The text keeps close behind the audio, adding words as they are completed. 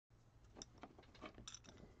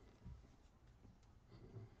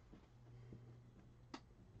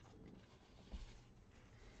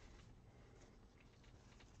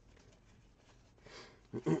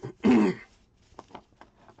Oh,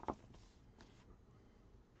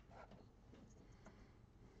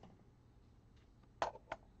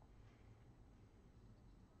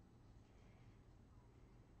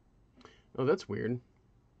 that's weird.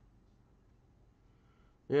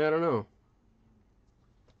 Yeah, I don't know.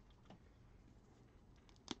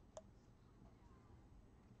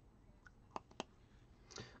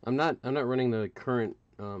 I'm not running the current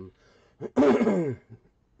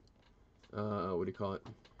what do you call it?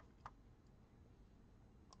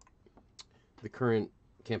 The current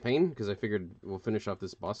campaign, because I figured we'll finish off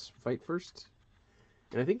this boss fight first.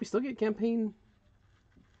 And I think we still get campaign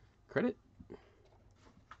credit.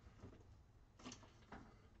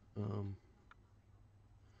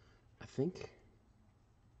 I think.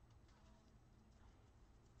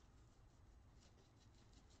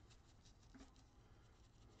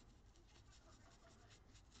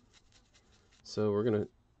 So we're gonna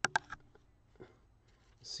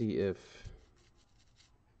see if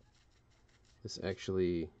this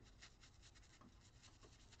actually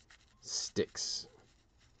sticks.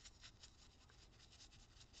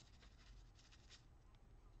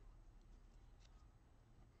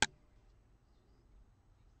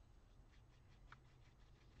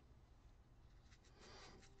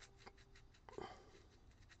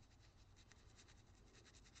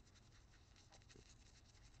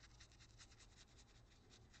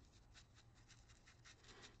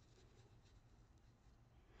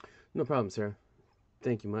 No problem, Sarah.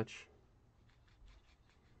 Thank you much.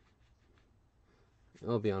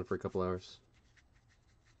 I'll be on for a couple hours.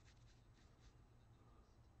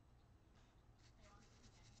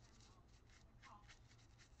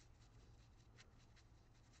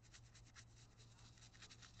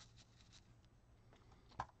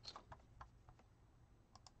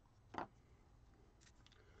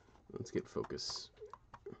 Let's get focus.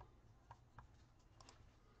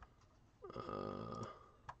 Uh,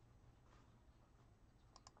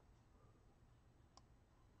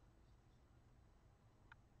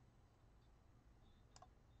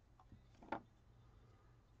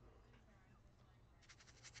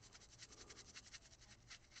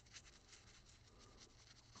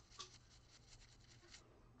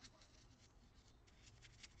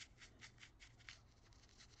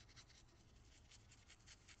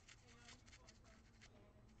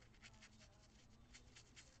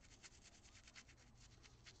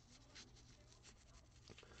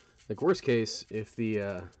 like worst case, if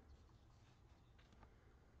the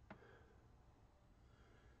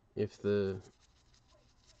if this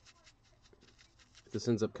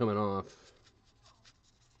ends up coming off,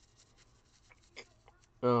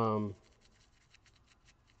 um,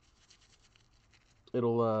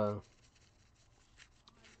 it'll I'll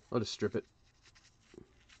just strip it.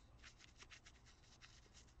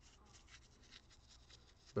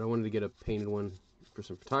 But I wanted to get a painted one for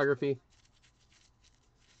some photography.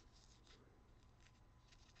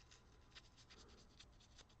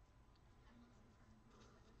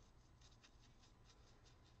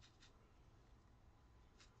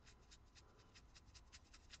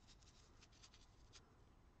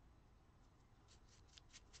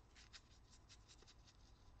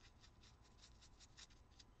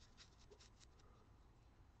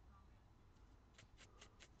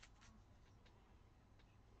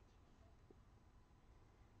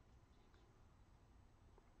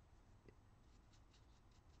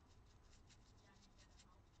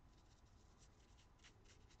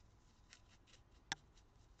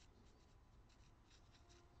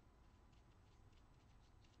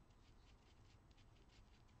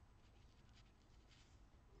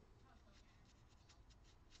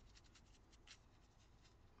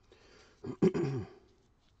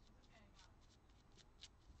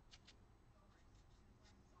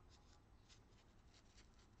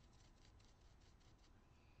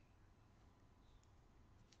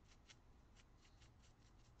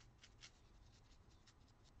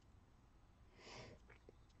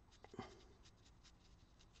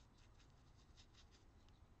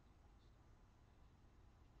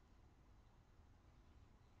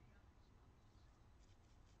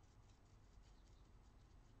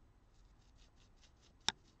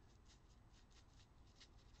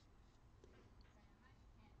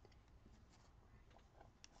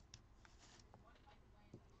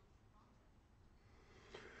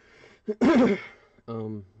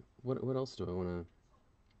 What else do I want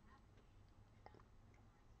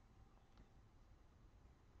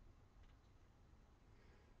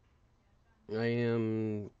to? I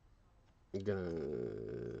am gonna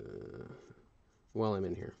while I'm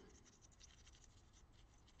in here.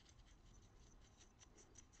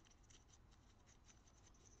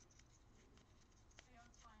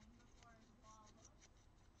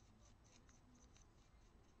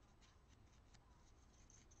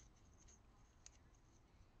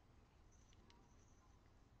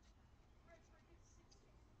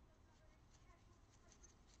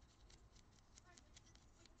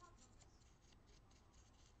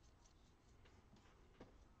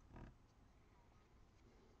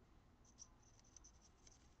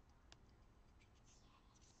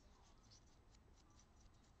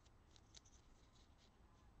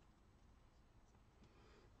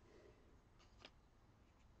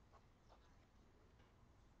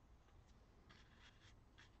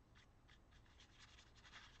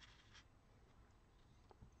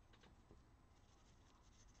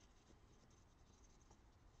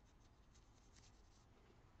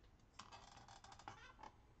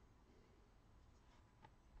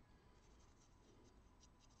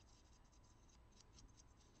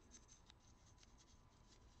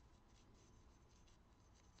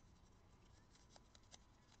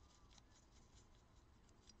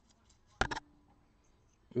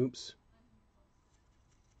 Oops.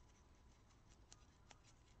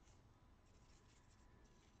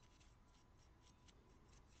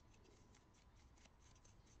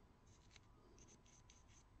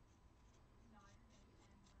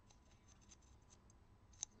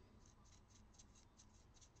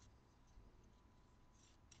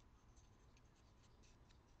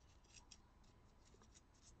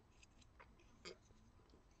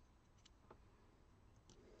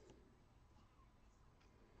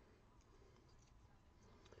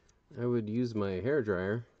 I would use my hair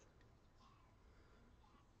dryer,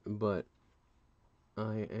 but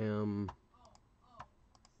I am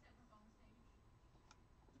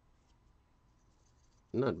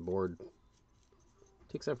not bored. It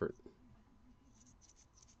takes effort.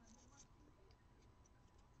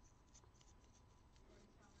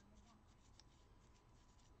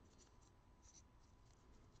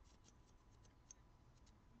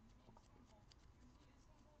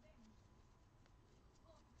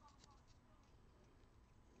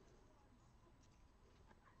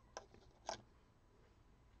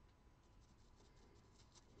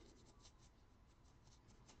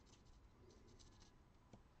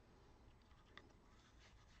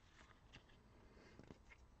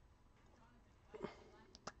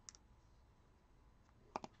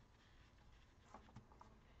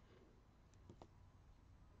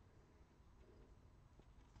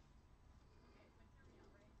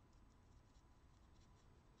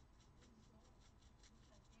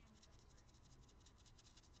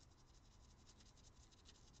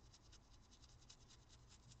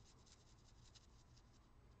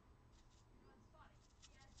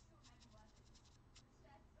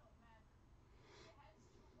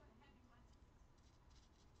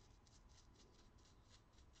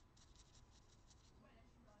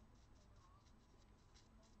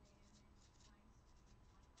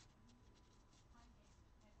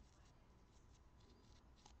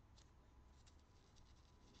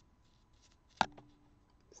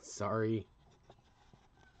 Sorry.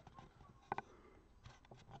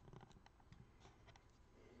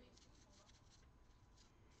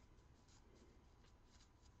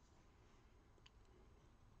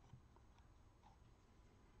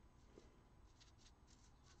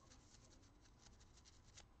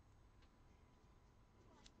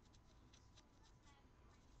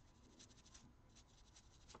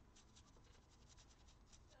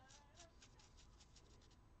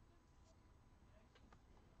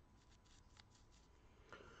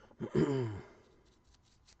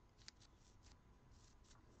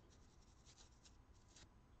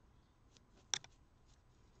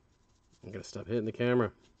 I gotta stop hitting the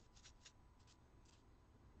camera.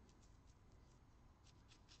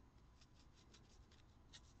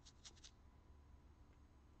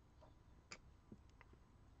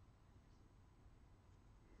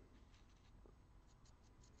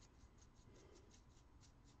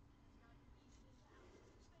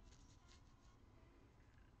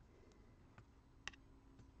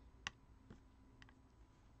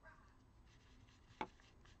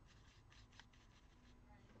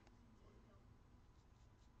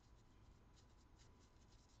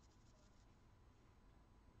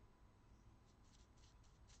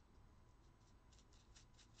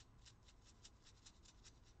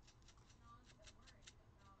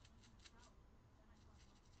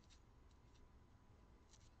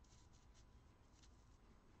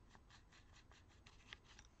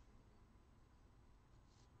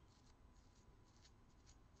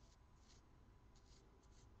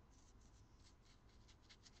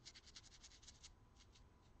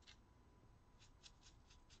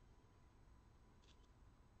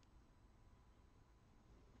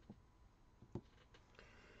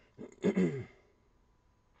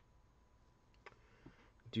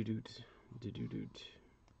 Do-doot. Do-do-doot.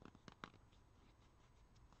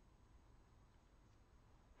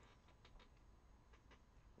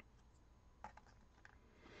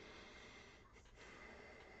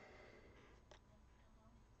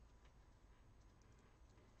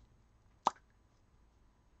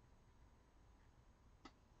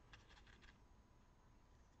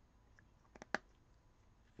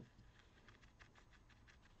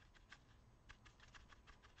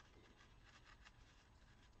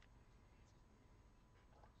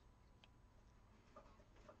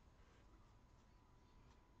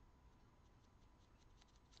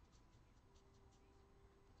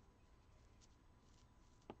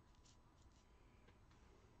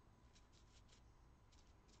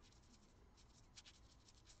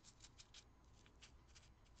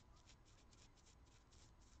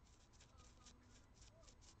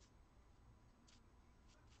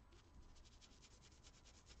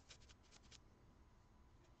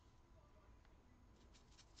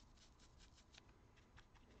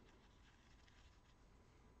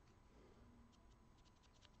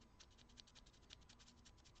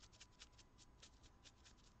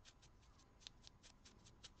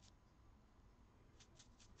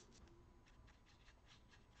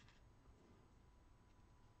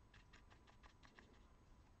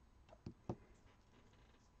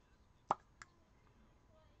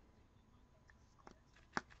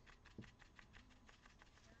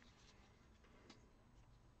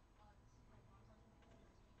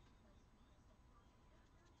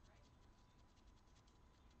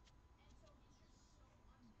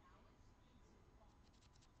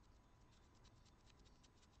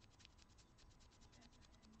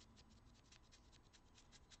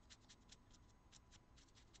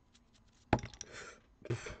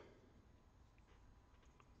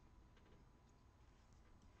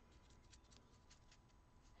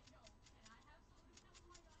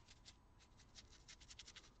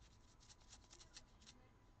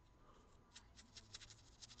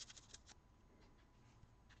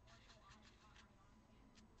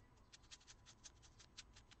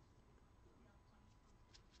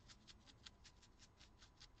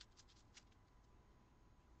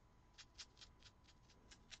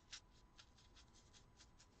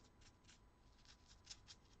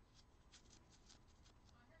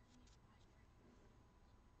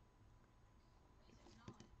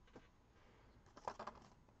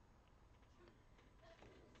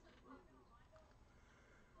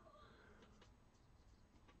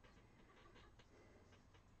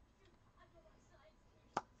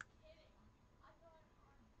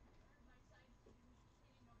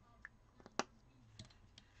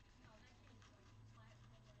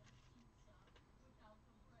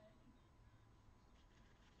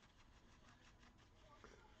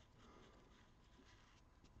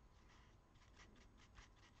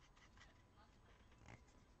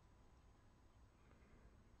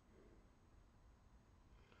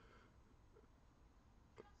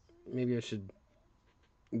 Maybe I should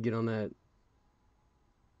get on that.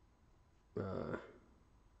 What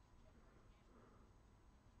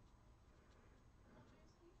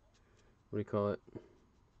do you call it?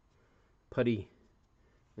 Putty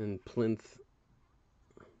and plinth.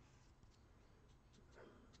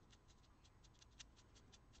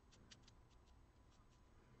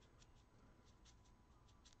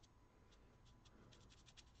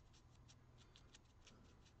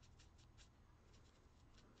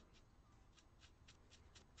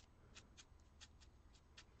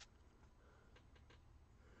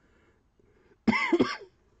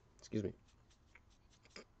 Excuse me.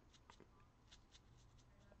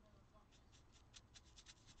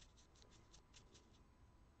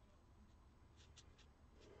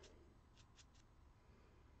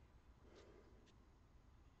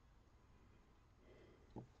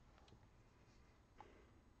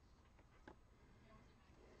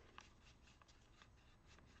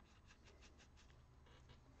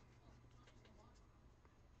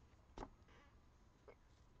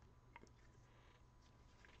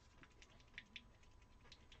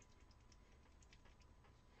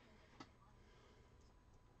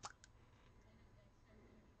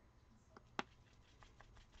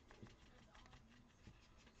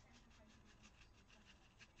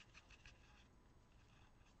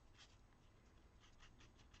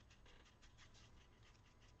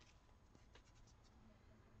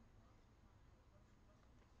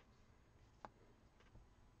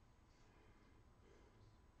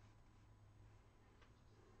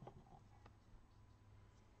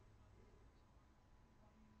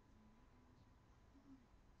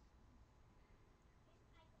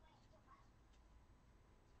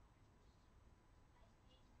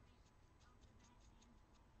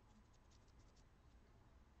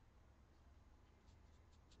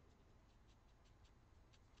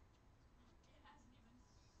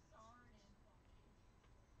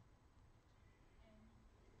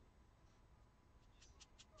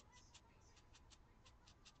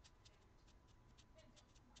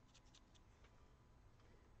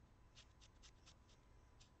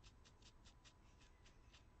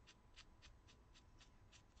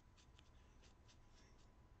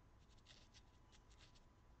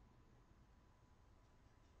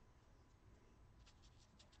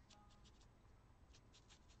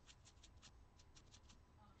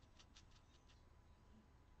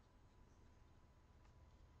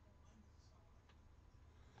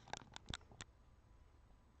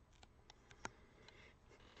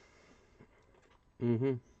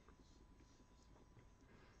 Mm-hmm.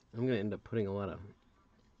 I'm gonna end up putting a lot of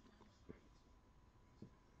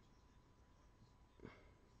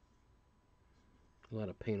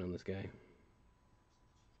paint on this guy.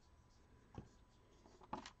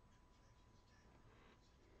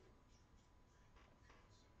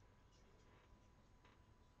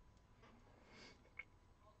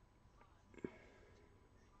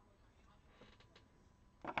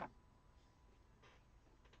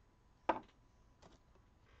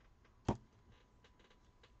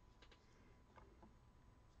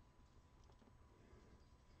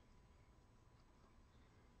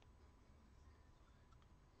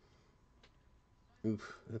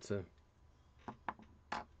 Oof, that's a.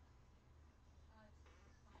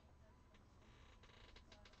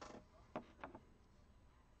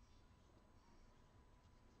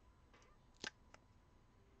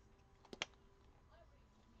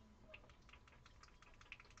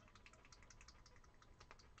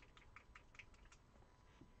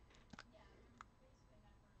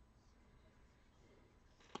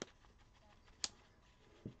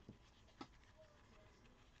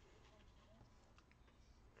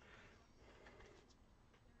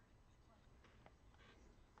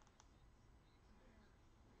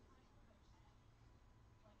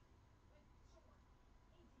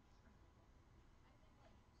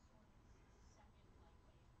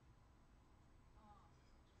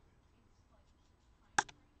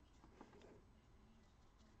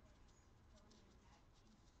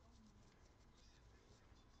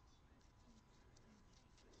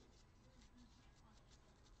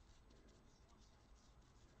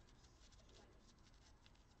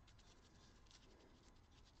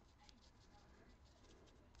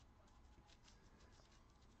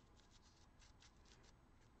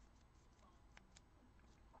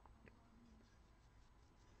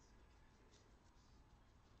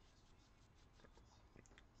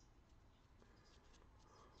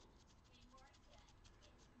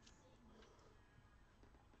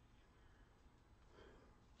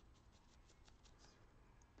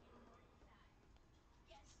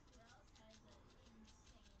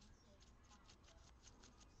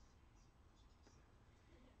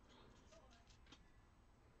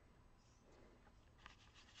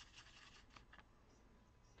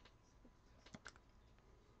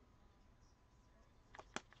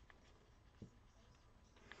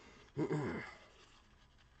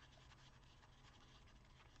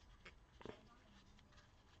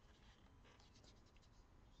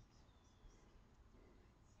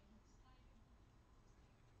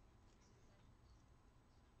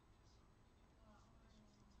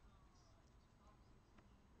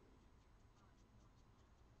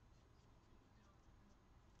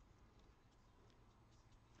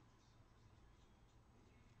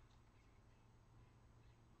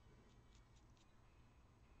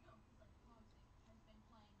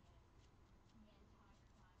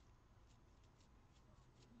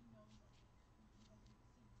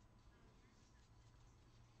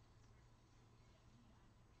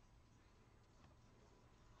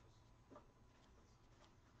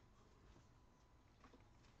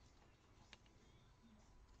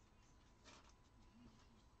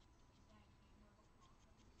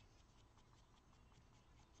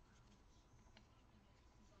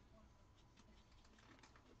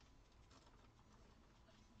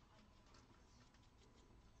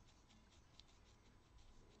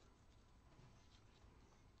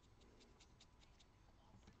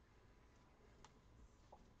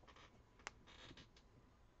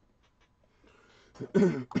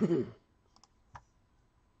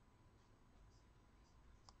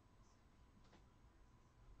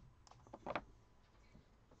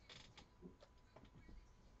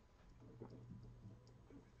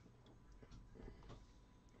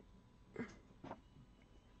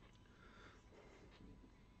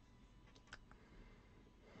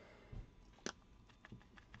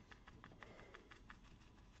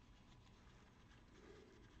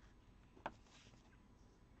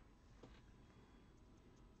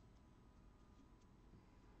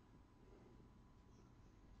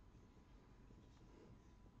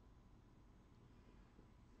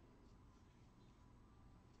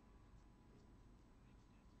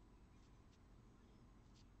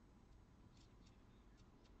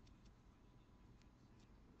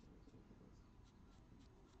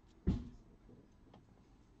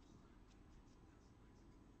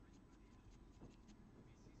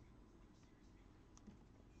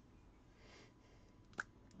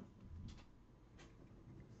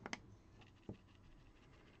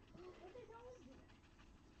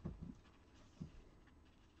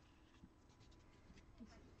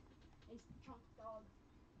 Chunk dog.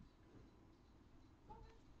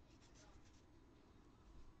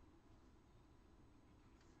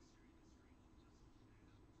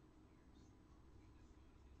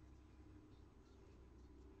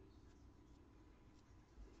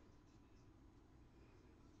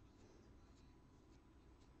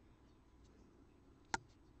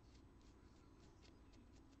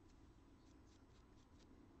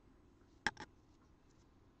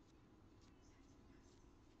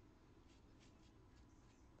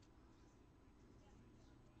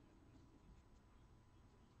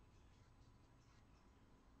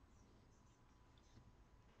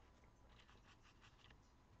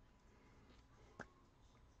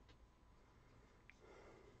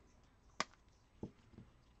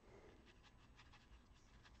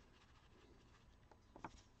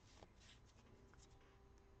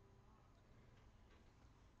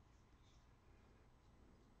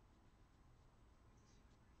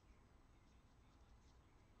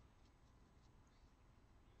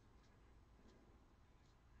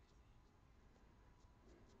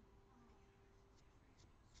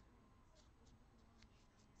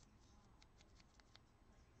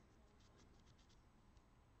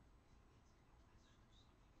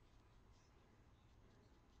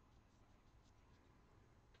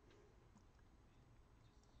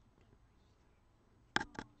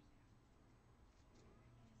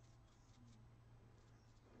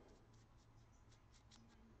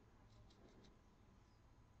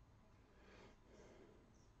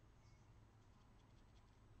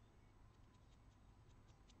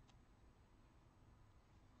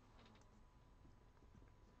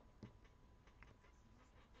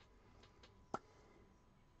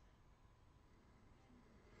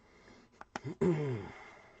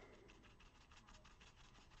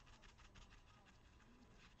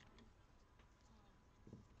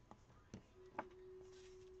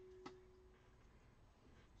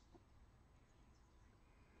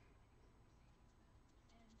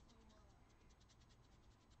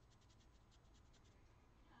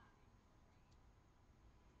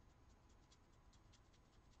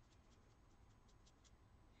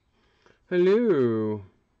 Hello.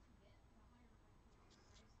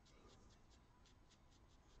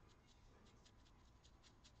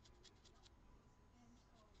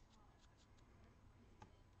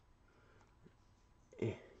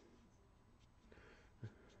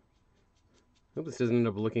 hope this doesn't end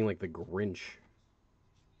up looking like the Grinch.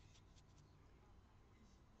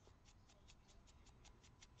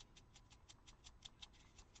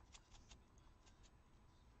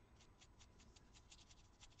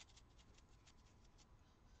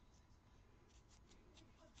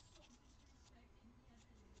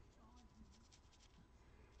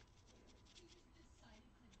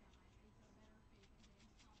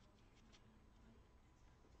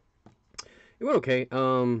 It went okay.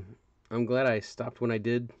 I'm glad I stopped when I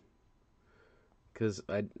did, because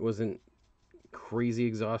I wasn't crazy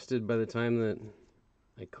exhausted by the time that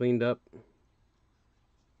I cleaned up.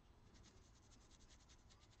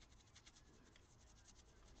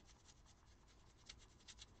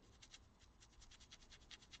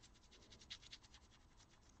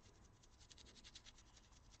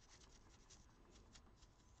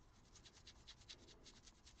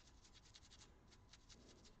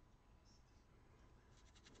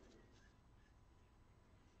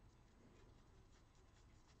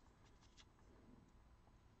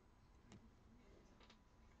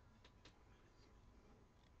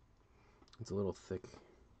 It's a little thick.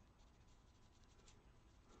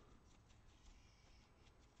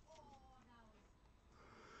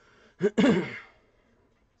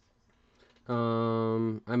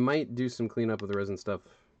 I might do some cleanup of the resin stuff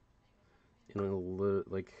in a little,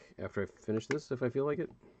 like after I finish this, if I feel like it.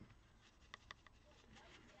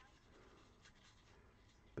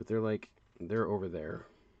 But they're over there.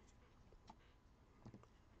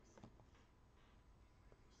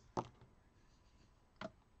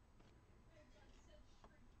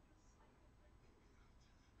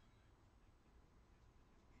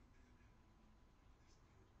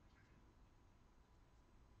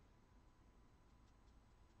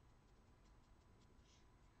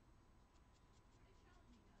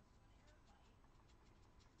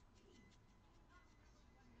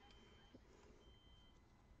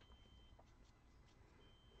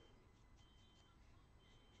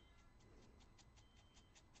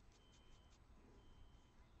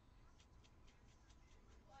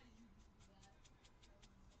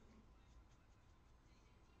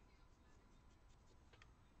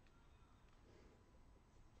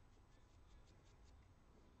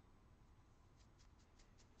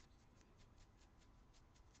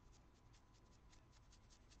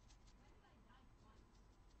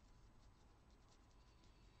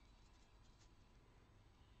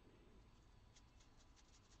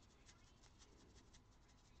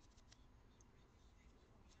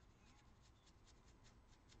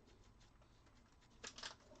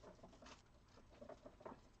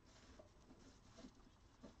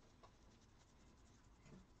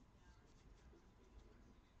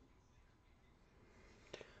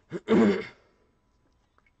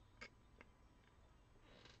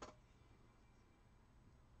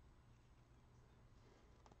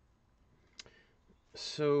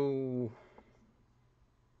 So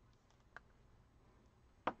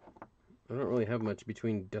I don't really have much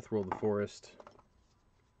between Death Roll the Forest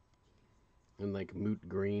and like Moot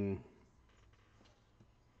Green.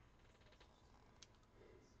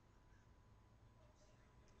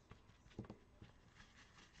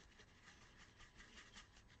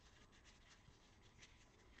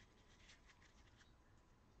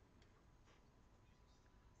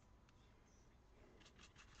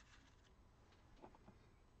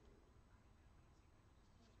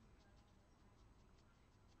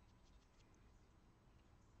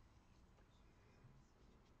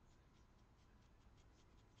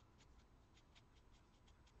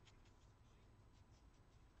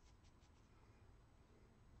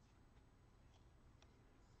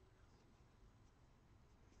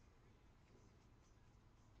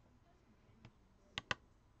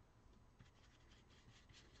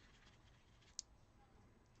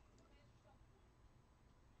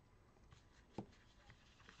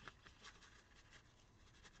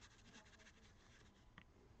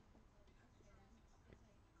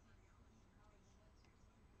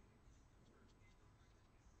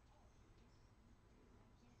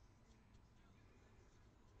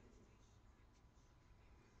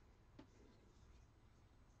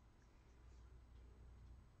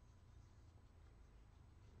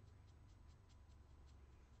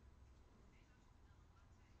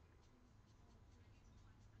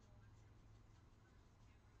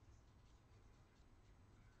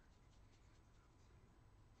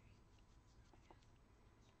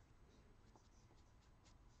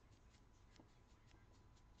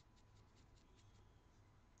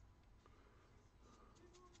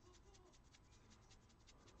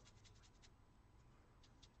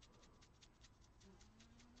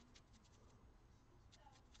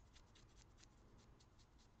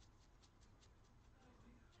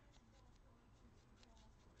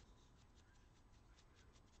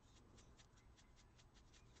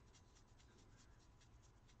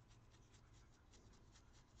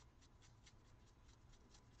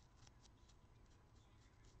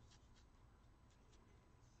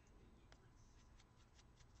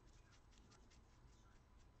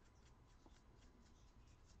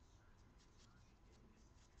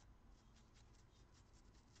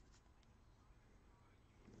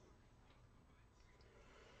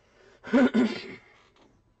 Do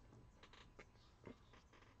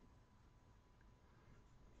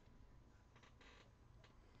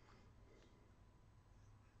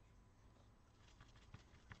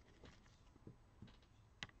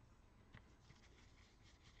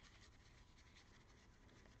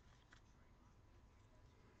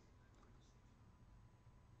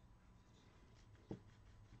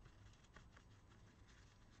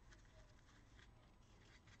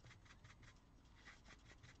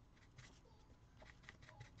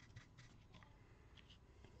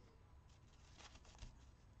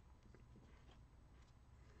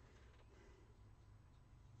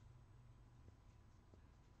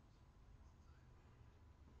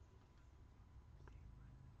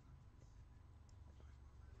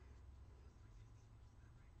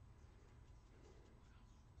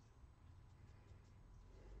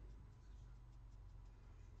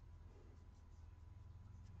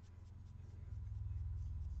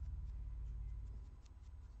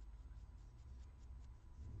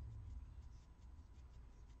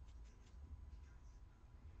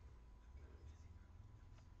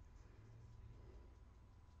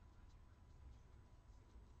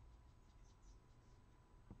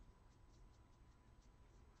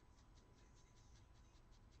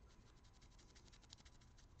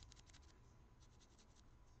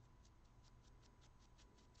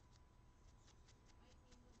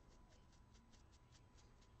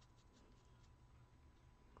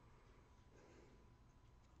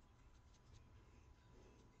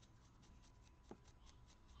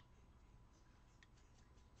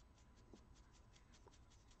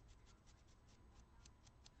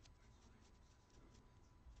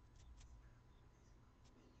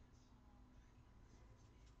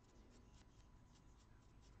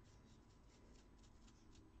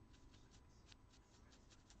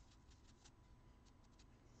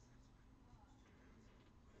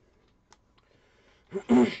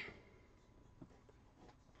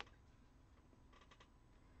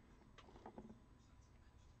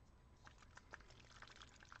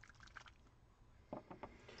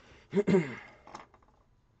I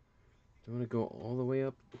want to go all the way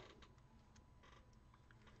up?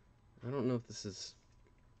 I don't know if this is...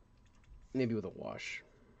 Maybe with a wash.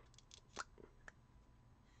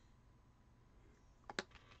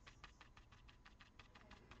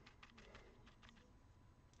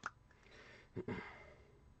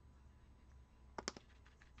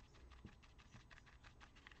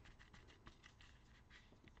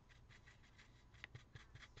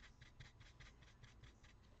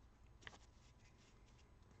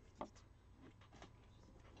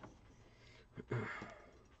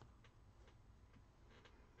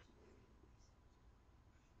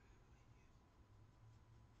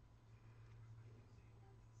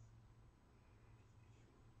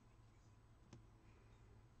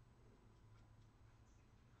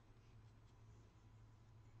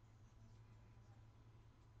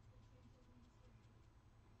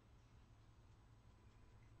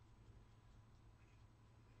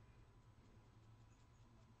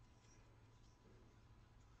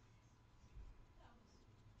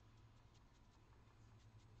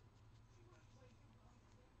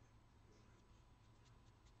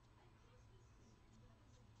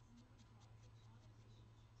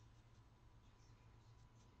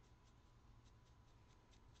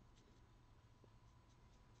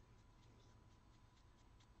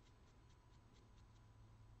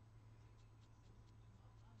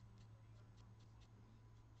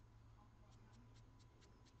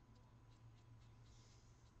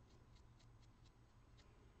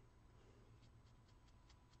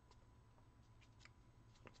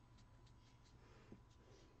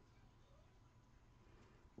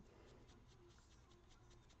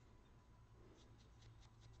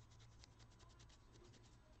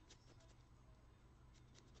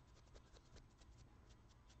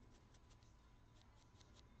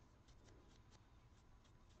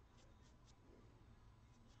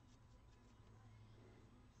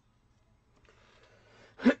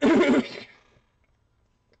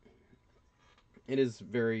 It is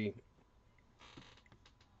very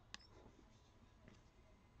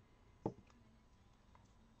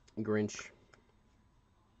Grinch.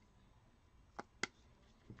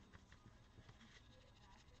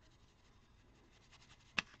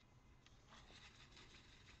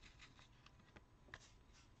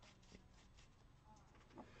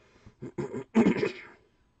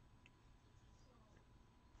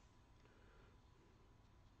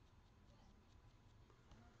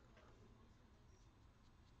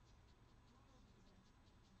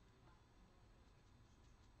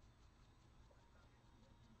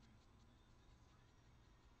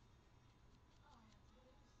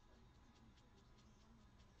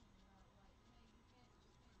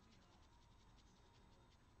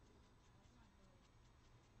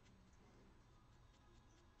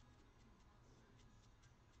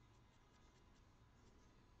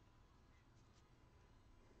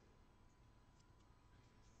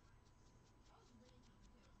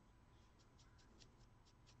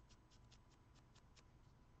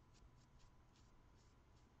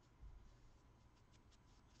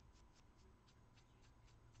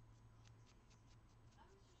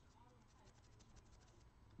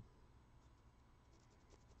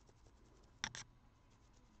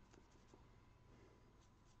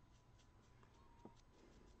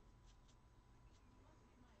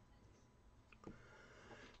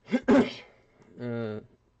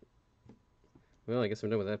 Well, I guess I'm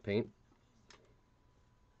done with that paint.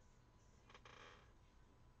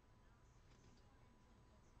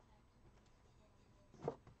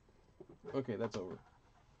 Okay, that's over.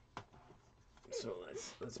 So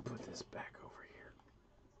let's put this back over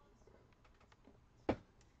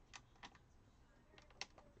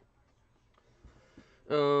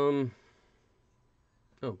here.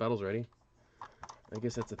 Oh, battle's ready. I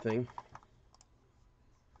guess that's a thing.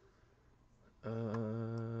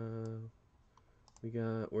 We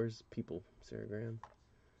got, where's people? Sarah Graham,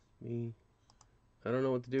 me. I don't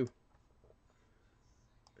know what to do.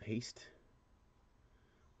 Haste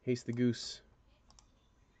the goose.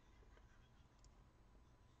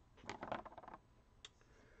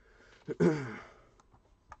 It's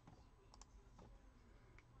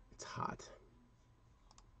hot.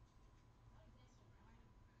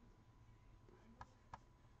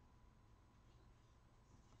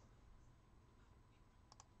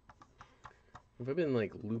 Have I been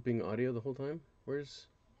like looping audio the whole time? Where's...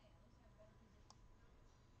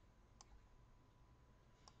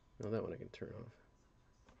 Oh, that one I can turn off.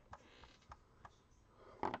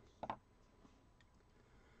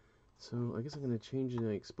 So I guess I'm gonna change the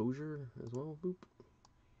exposure as well. Boop.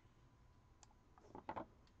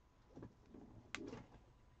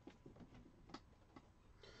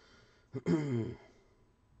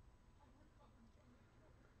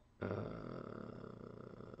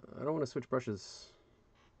 I don't want to switch brushes,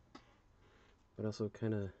 but also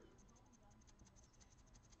kind of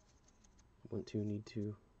need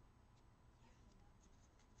to.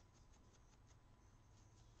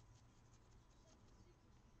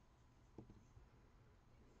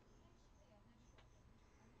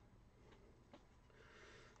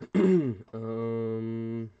 I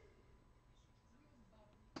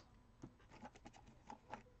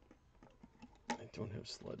don't have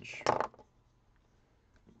sludge.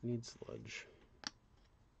 Need sludge.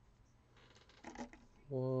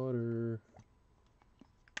 Water.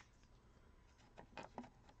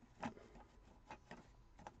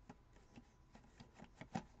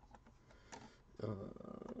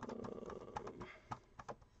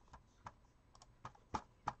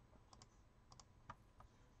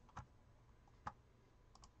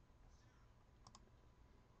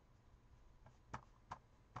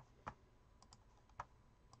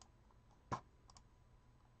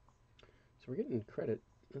 So we're getting credit.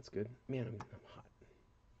 That's good. Man, I'm hot.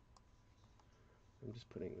 I'm just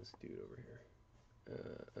putting this dude over here.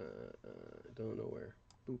 Don't know where.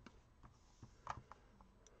 Boop.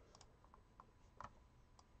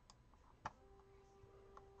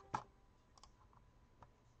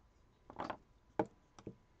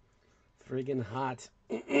 Friggin' hot.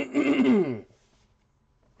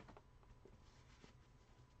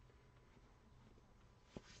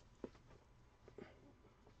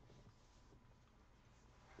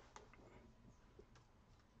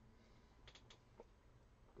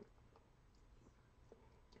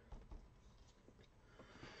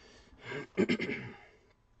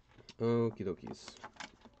 Okie dokies.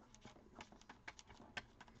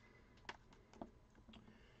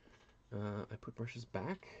 I put brushes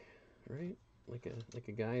back, right? Like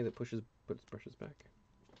a guy that puts brushes back.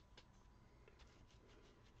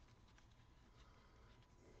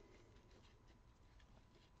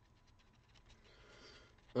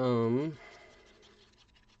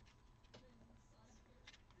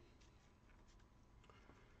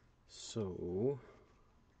 So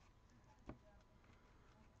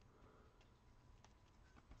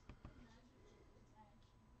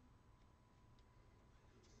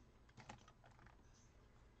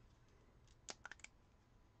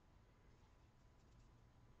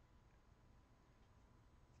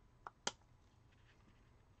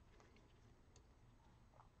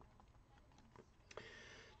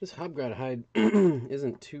this hobgrad hide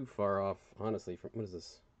isn't too far off, honestly. From what is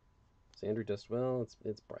this? Sandry dust. Well,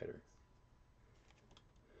 it's brighter,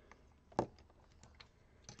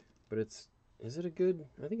 but it's... Is it a good?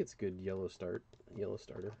 I think it's a good yellow starter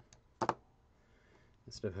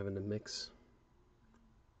instead of having to mix.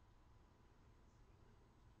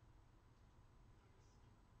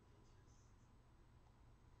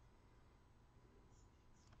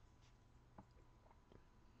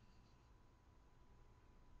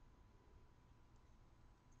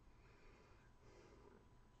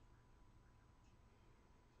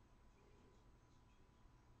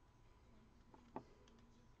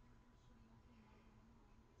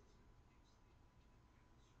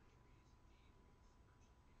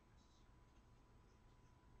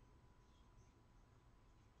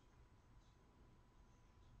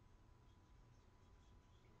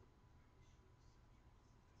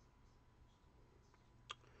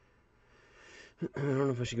 I don't know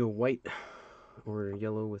if I should go white or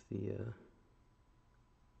yellow with the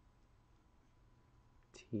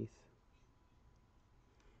teeth.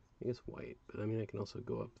 I guess white, but I mean I can also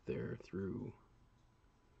go up there through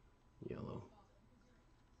yellow.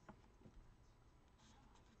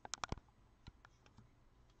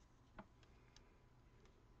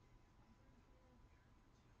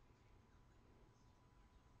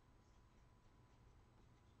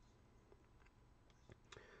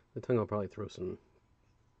 The tongue I'll probably throw some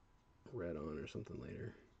red on or something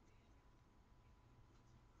later.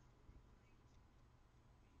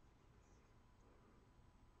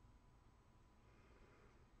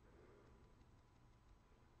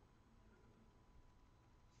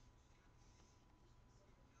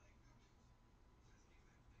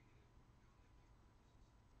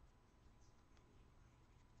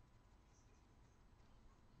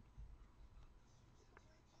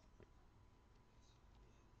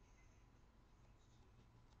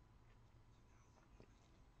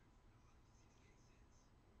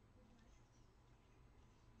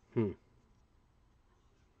 Hmm,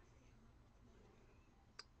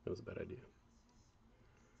 that was a bad idea.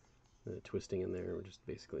 The twisting in there just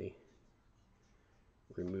basically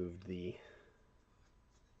removed the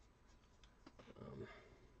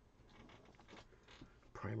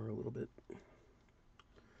primer a little bit.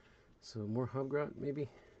 So more Hobgrot maybe.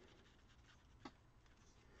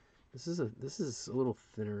 This is a little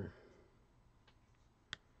thinner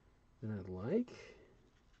than I'd like.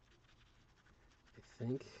 I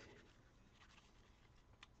think.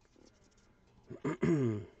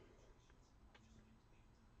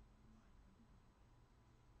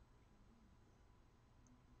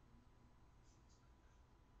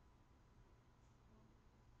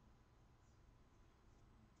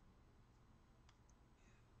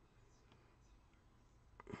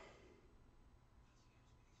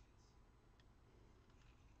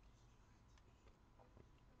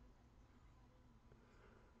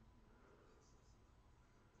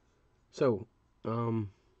 So, is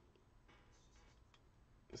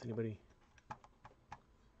anybody?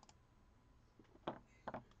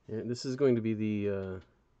 Yeah, this is going to be the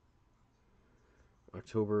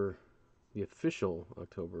October, the official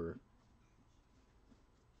October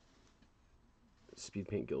Speed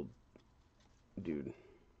Paint Guild dude.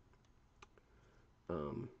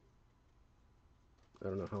 Um, I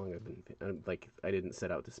don't know how long I've been like. I didn't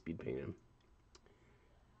set out to speed paint him.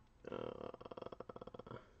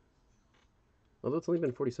 Although it's only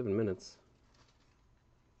been 47 minutes.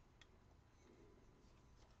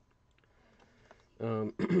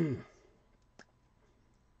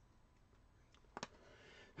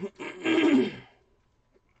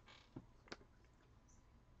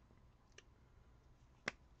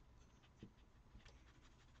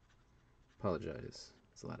 Apologize.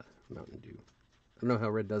 It's a lot of Mountain Dew. I don't know how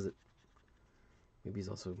Red does it. Maybe he's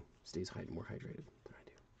also stays more hydrated than I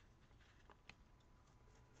do.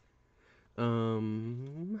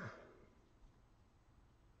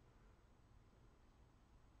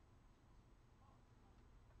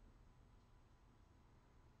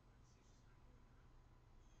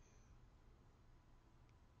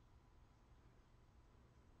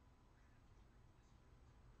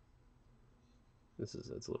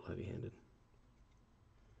 It's a little heavy-handed.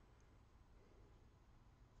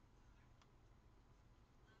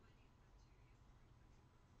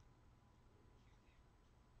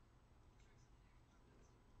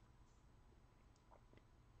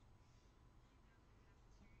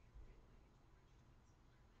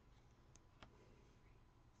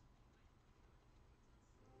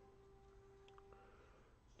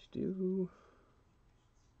 Do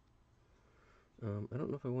I don't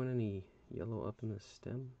know if I want any yellow up in the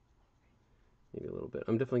stem. Maybe a little bit.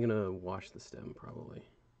 I'm definitely gonna wash the stem probably.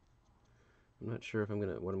 I'm not sure if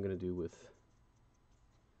what I'm gonna do with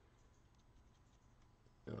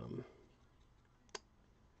um,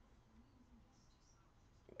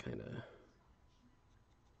 kind of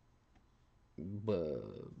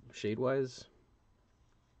shade wise.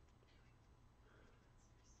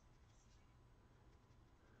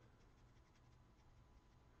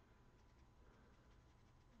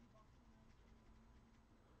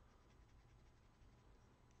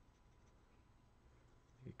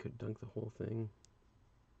 You could dunk the whole thing.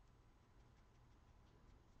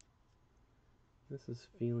 This is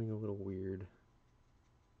feeling a little weird.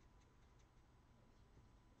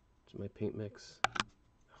 It's my paint mix. Oh,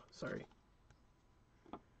 sorry.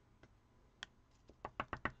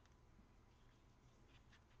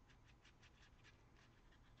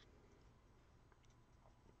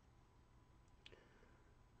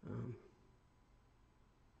 Um,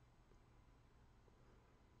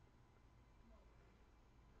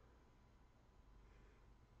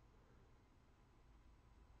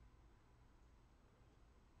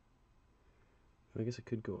 I guess it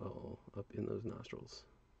could go all up in those nostrils.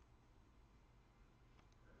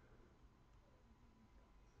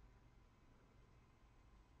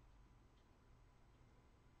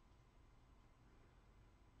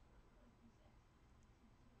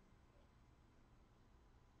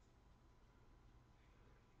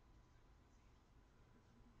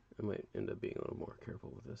 I might end up being a little more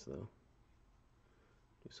careful with this though.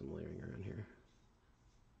 Do some layering around here.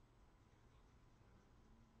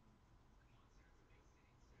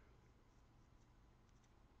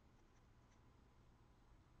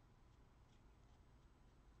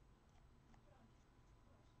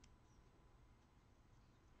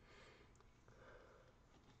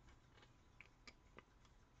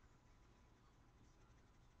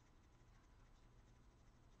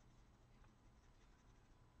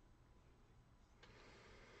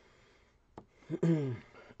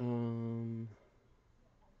 um,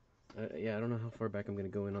 yeah, I don't know how far back I'm going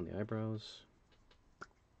to go in on the eyebrows.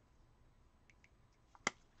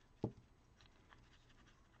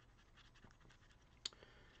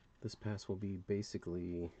 This pass will be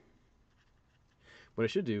basically... What I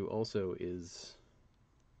should do also is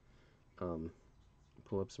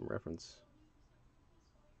pull up some reference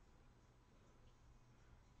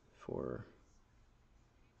for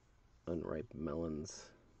unripe melons.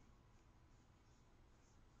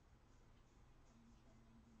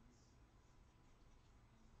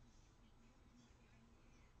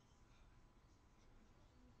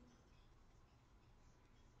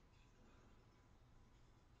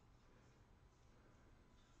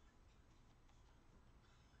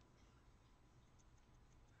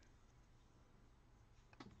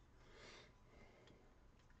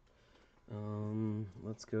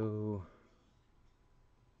 Let's go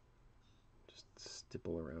just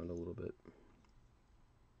stipple around a little bit.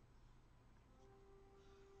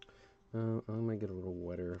 I might get a little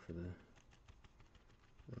wetter for the...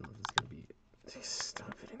 I don't know if it's going to be...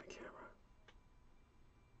 Stop hitting the camera.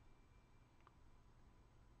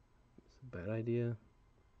 It's a bad idea.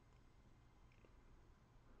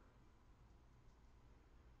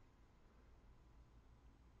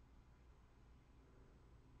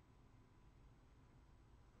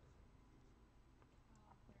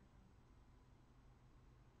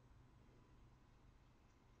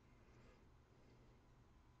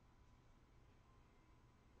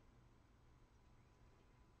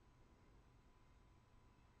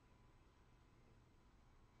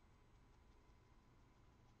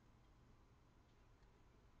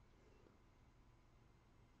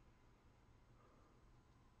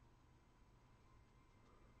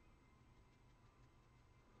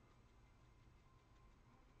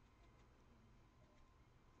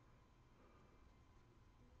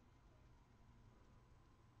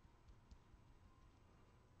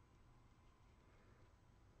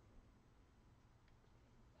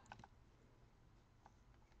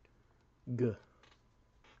 Guh.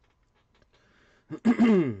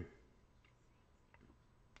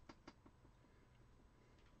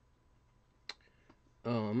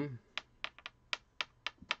 um...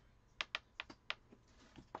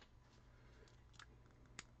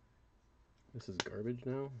 This is garbage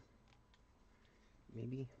now?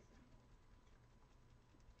 Maybe?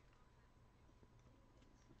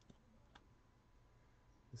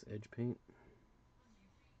 This edge paint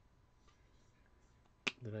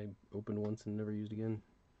that I opened once and never used again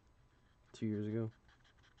 2 years ago.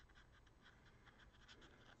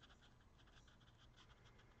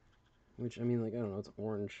 Which, I mean, like, I don't know, it's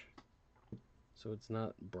orange. So it's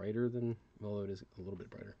not brighter than, although it is a little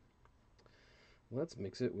bit brighter. Let's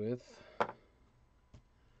mix it with, what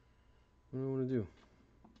do I want to do?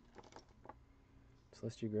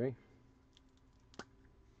 Celestia Gray.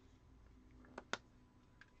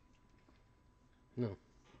 No.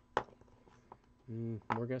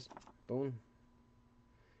 Morghast Bone.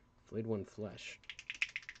 Flayed One Flesh.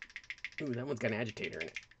 Ooh, that one's got an agitator in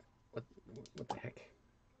it. What the heck?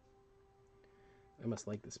 I must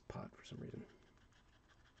like this pot for some reason.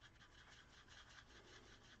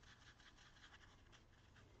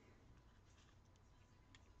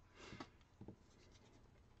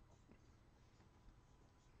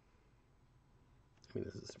 I mean,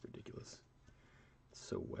 this is ridiculous. It's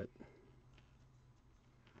so wet.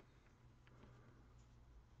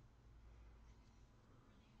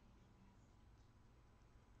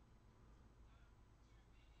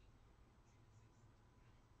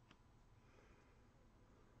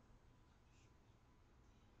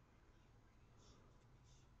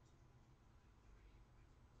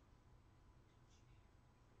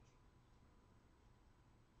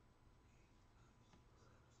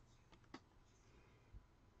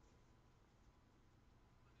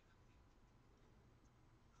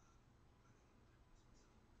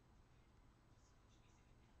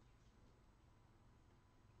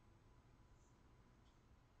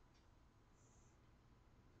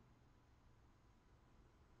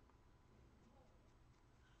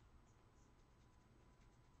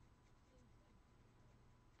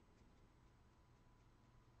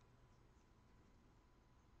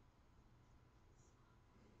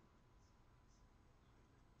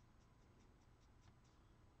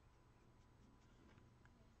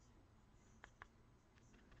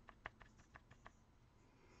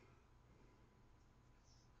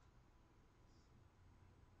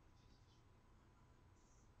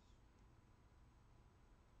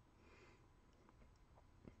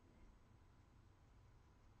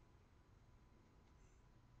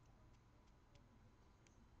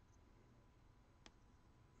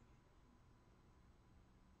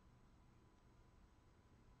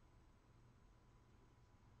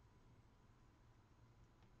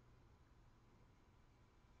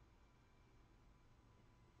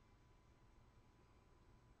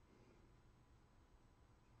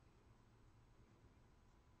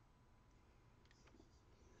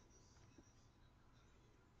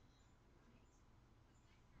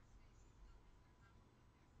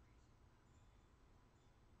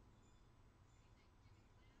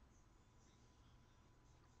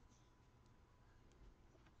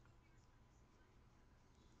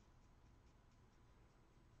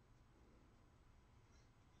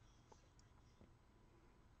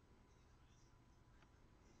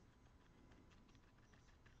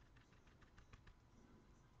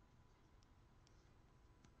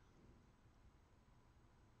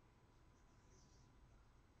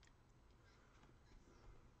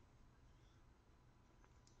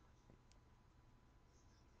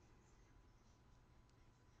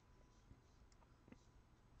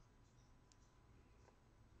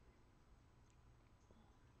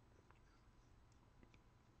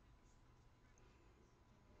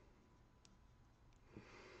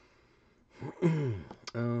 I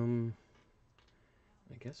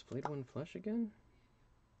guess flayed one flesh again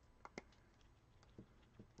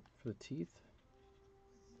for the teeth.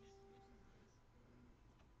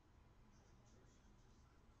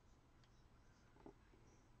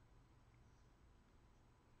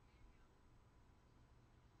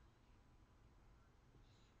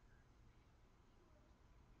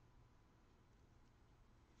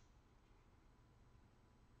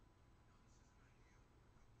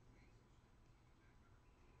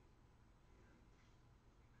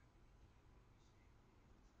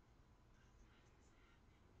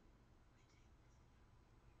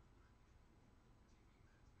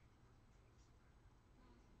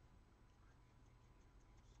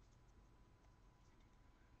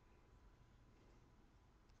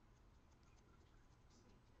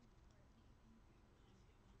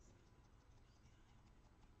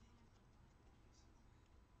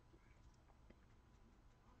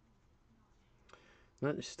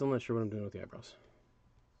 Still not sure what I'm doing with the eyebrows.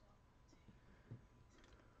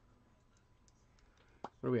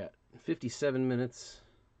 What are we at? 57 minutes.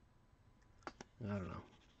 I don't know.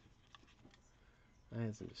 I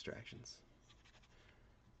had some distractions.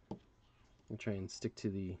 I'll try and stick to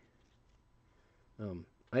the.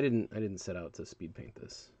 I didn't set out to speed paint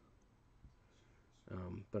this,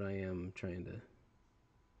 but I am trying to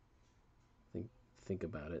think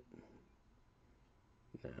about it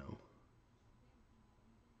now.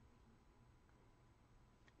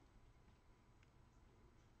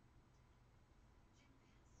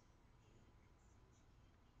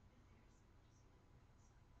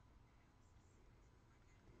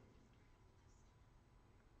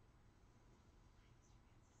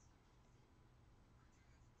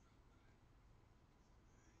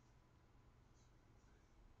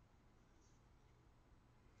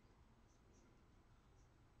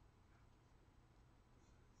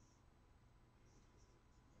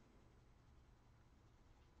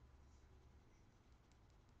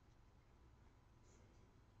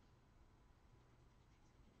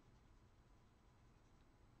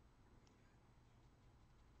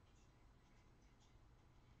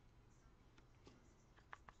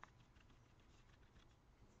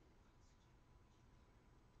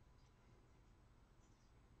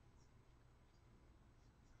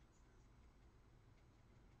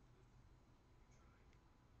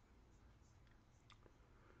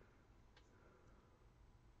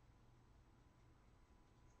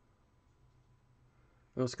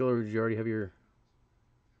 Oh, Skeller, did you already have your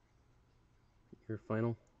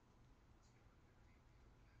final?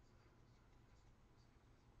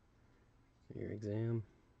 Your exam?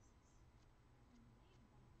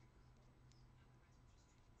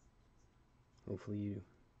 Hopefully you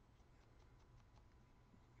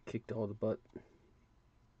kicked all the butt.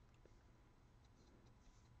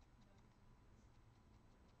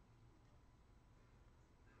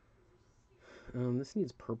 This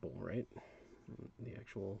needs purple, right? The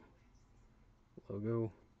actual logo.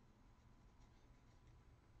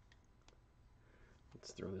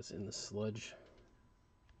 Let's throw this in the sludge.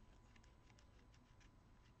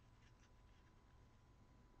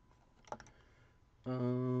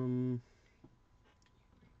 I'm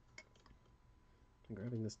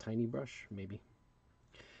grabbing this tiny brush, maybe.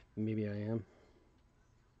 Maybe I am.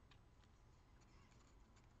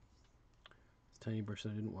 This tiny brush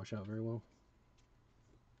that I didn't wash out very well.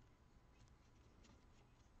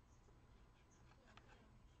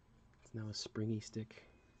 It's now a springy stick.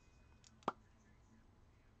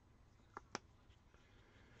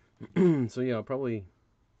 So yeah, I'll probably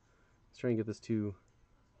let's try and get this to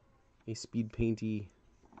a speed painty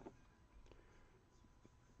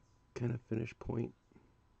kind of finish point.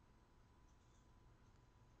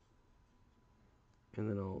 And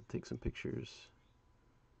then I'll take some pictures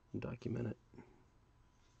and document it.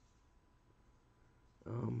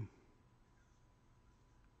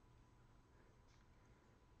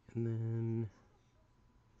 And then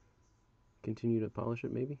continue to polish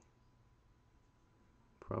it, maybe?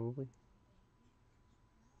 Probably.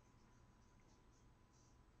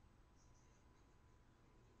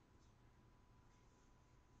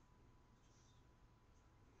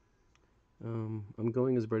 I'm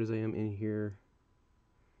going as bright as I am in here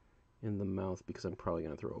in the mouth because I'm probably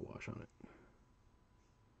going to throw a wash on it.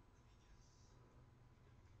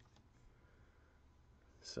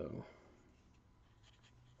 So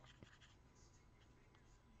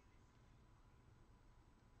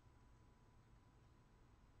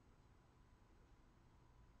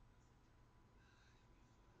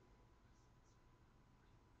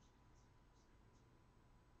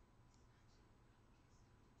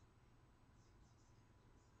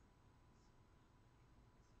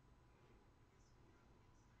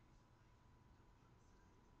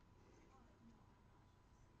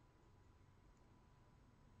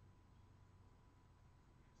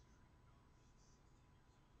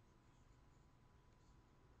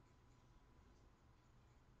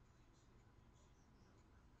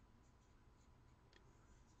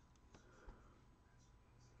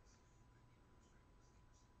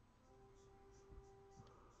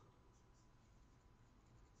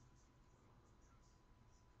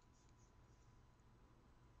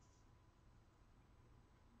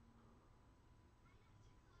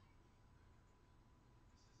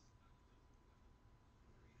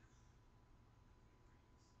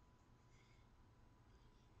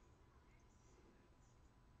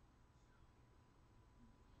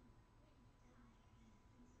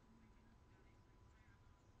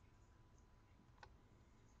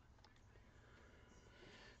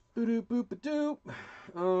Boop boop doop.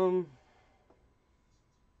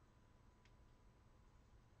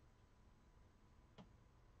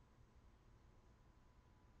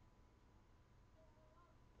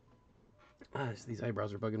 These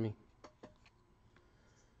eyebrows are bugging me.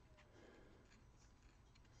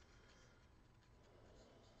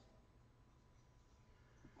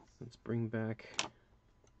 Let's bring back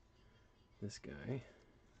this guy.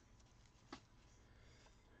 I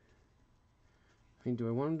mean, do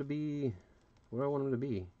I want him to be... What do I want him to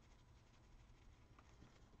be?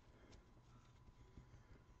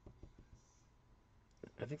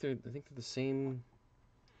 I think they're the same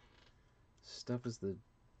stuff as the...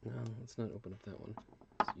 No, let's not open up that one.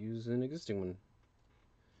 Let's use an existing one.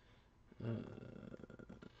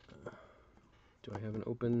 Do I have an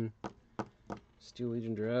open Steel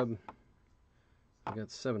Agent Drab? I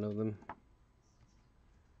got 7 of them.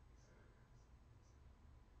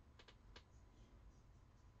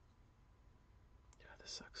 God,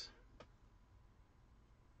 this sucks.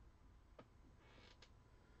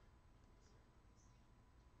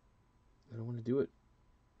 I don't want to do it.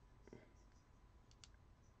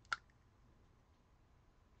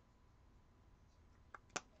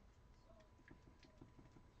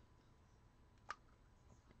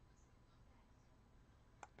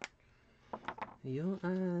 Your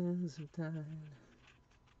eyes have died.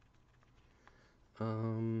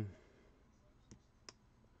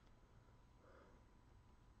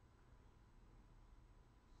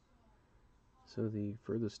 So the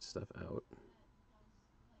furthest stuff out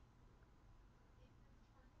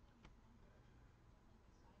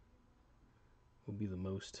will be the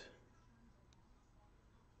most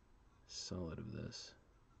solid of this.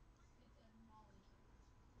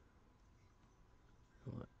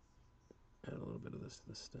 I'll add a little bit of this to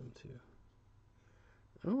the stem too.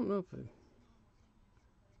 I don't know if I want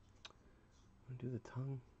to do the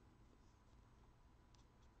tongue.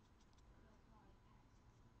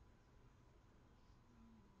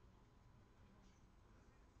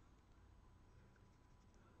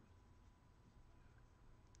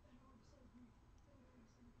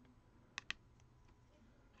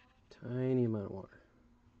 Tiny amount of water.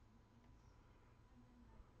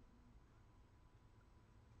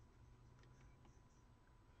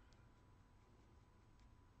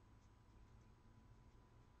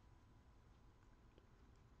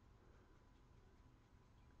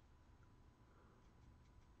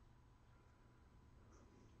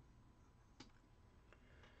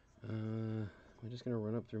 Am I just gonna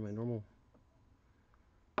run up through my normal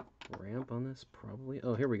ramp on this? Probably.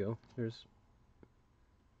 Oh, here we go. There's,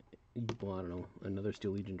 well, I don't know, another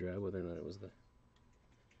Steel Legion Drab, whether or not it was the...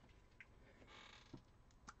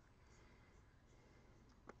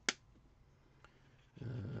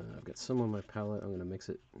 I've got some on my palette. I'm going to mix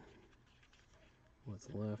it. What's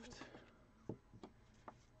left?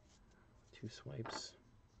 2 swipes.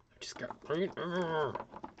 I just got...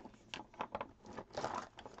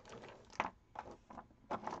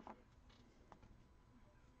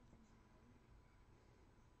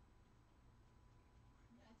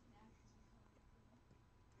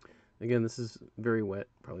 Again, this is very wet.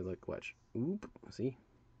 Probably like, watch. Oop, see?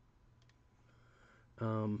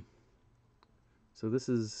 So this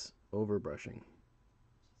is overbrushing.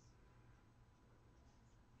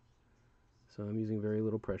 So I'm using very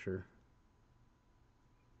little pressure.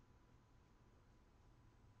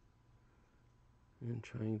 And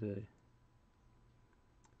trying to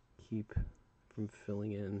keep from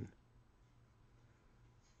filling in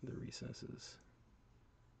the recesses.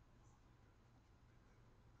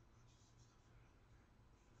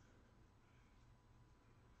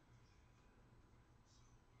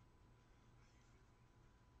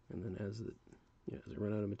 And then as it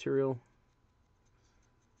run out of material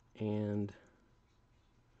and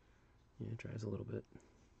it dries a little bit,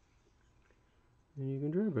 and you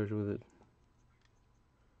can dry brush with it.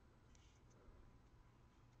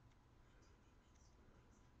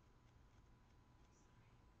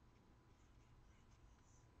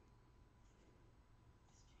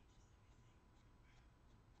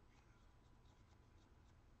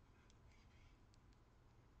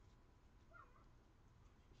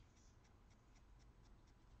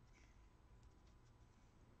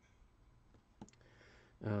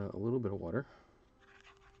 A little bit of water.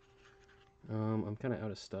 I'm kind of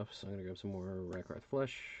out of stuff, so I'm going to grab some more Rackrath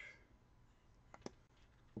Flesh.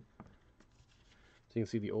 So you can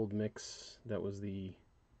see the old mix, that was the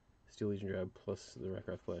Steel Legion Drab plus the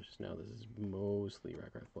Rackrath Flesh. Now this is mostly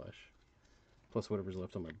Rackrath Flesh, plus whatever's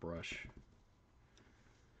left on my brush.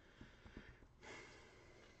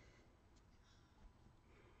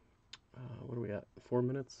 What are we at? 4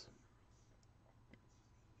 minutes?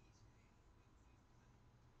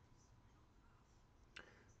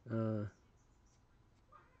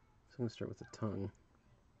 So I'm going to start with the tongue.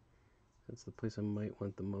 That's the place I might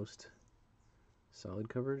want the most solid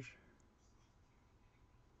coverage.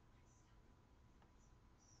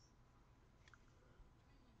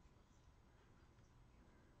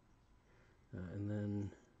 And then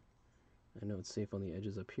I know it's safe on the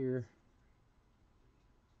edges up here.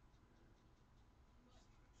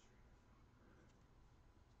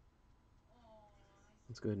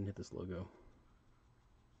 Let's go ahead and hit this logo.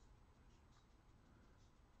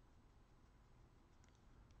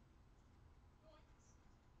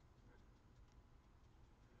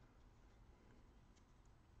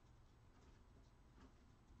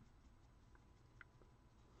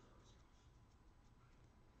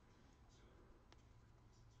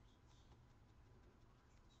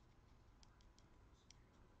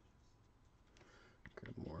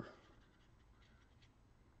 Grab more.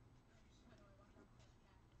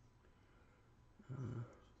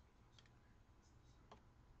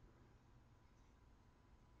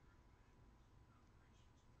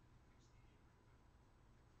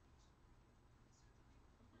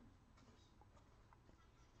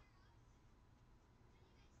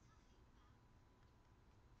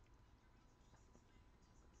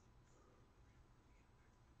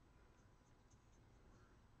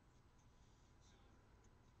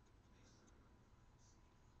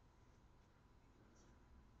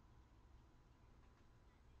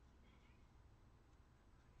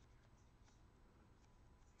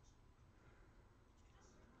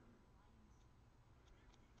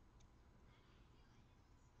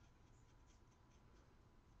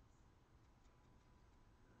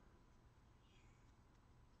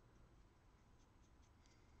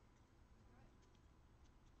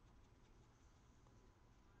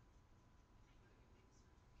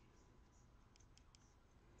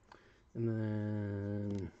 And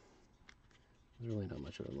then there's really not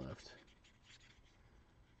much of it left.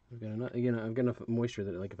 I've got enough, again, I've got enough moisture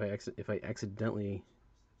that like if I accidentally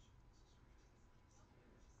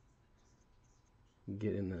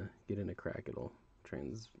get in a crack, it'll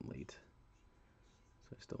translate.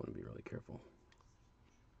 So I still want to be really careful.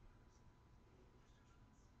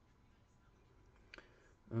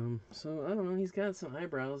 So I don't know. He's got some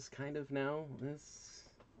eyebrows, kind of now.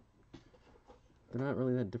 They're not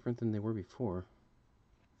really that different than they were before.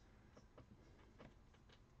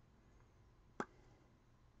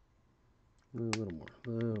 A little more, a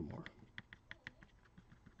little more.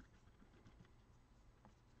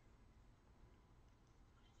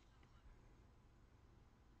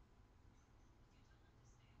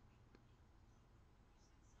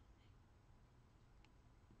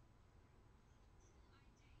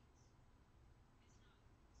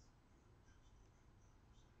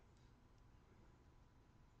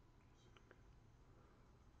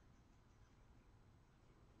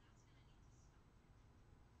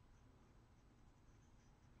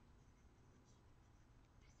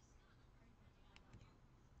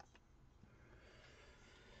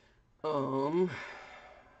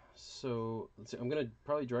 So let's see. I'm gonna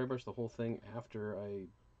probably dry brush the whole thing after I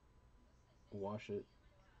wash it.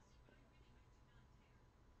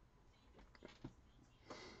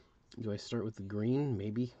 Do I start with the green?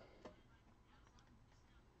 Maybe.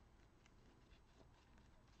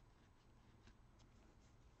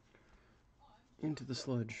 Into the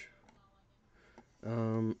sludge.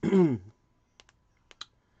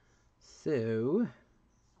 So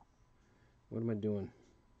what am I doing?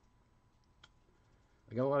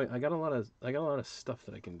 I got a lot of stuff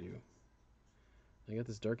that I can do. I got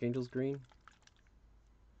this Dark Angels green.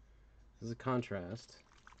 This is a contrast.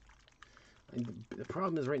 The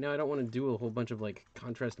problem is right now I don't want to do a whole bunch of like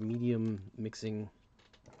contrast medium mixing.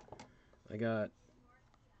 I got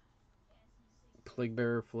Plague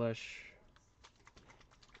Bearer Flesh.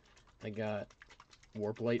 I got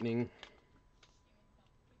Warp Lightning.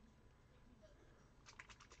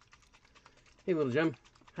 Hey little gem,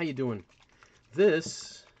 how you doing?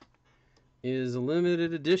 This is a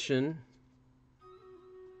limited edition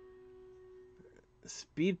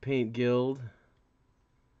Speed Paint Guild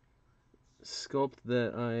sculpt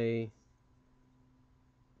that I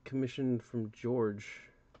commissioned from George.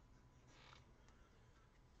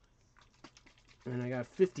 And I got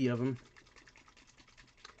 50 of them.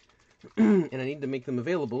 And I need to make them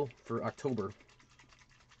available for October.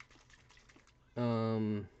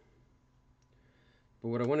 But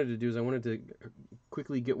what I wanted to do is I wanted to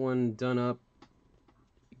quickly get one done up,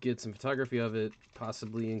 get some photography of it,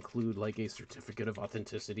 possibly include like a certificate of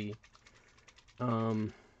authenticity.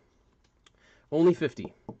 Only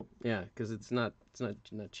 50. Yeah, because it's not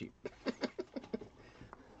cheap.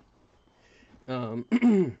 I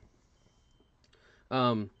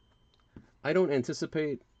don't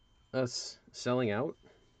anticipate us selling out.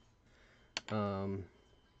 I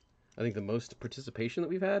think the most participation that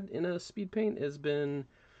we've had in a speed paint has been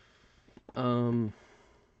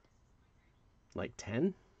like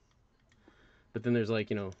 10. But then there's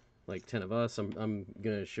like, like 10 of us. I'm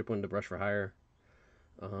gonna ship one to Brush for Hire.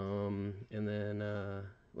 And then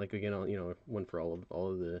like again, one for all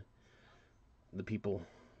of the people,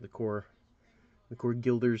 the core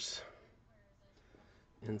guilders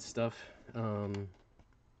and stuff.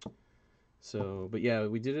 So, but yeah,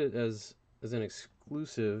 we did it as an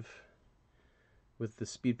exclusive with the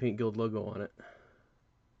Speed Paint Guild logo on it.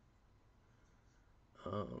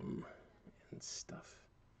 And stuff.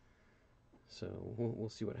 So we'll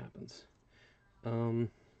see what happens.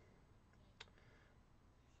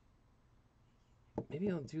 Maybe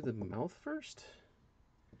I'll do the mouth first.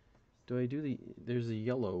 Do I do there's a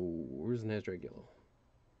yellow. Where's the Nazarite yellow?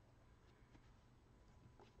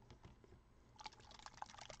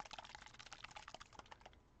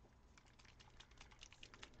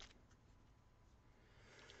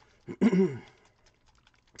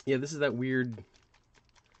 Yeah, this is that weird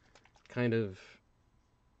kind of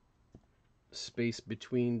space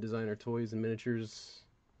between designer toys and miniatures,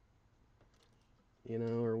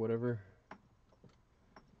 or whatever.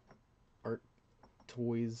 Art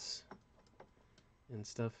toys and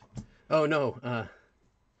stuff. Oh no,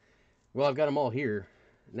 well, I've got them all here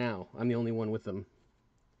now. I'm the only one with them.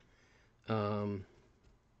 But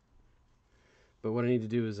what I need to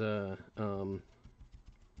do is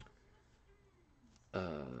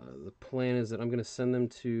the plan is that I'm going to send them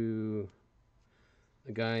to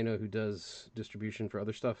a guy I know who does distribution for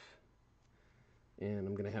other stuff, and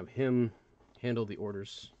I'm going to have him handle the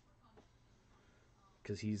orders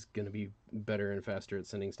because he's going to be better and faster at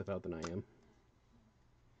sending stuff out than I am.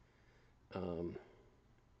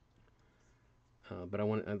 But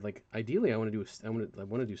ideally I want to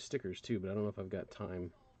do stickers too, but I don't know if I've got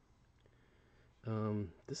time.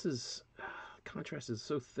 This is contrast is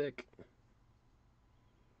so thick.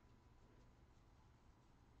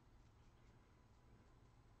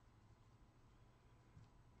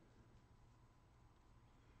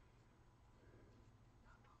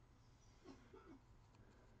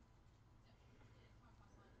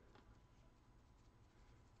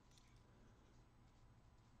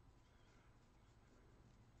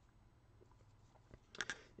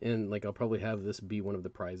 And like I'll probably have this be one of the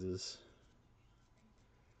prizes.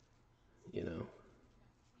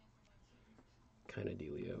 Kind of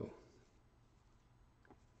dealio.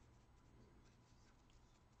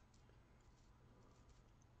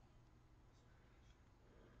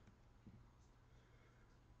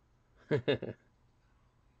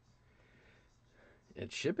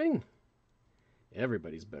 At shipping,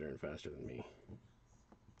 everybody's better and faster than me.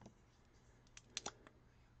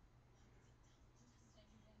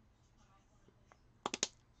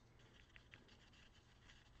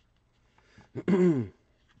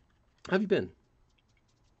 How have you been?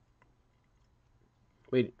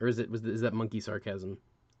 Wait, or is that monkey sarcasm?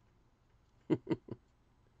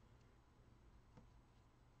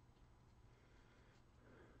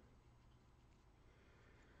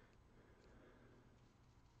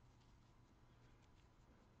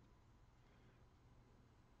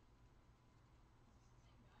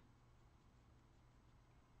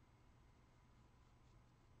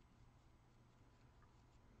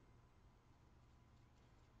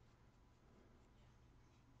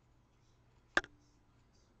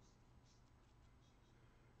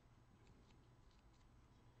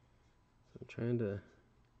 I'm trying to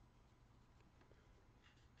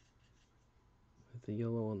put the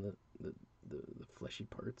yellow on the fleshy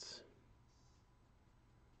parts.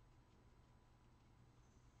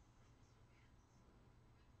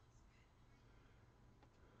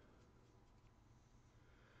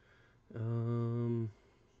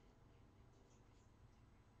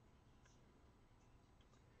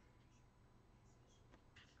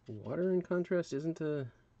 Water in contrast isn't a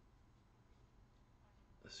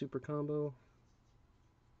super combo,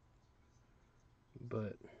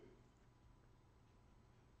 but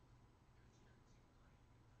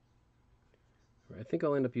I think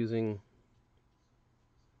I'll end up using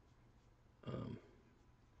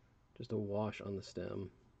just a wash on the stem.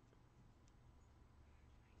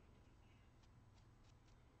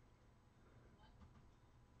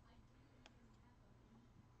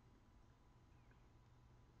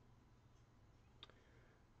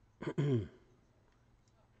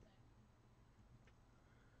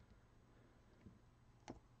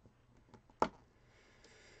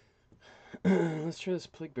 Let's try this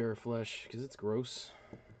plague bearer flesh because it's gross.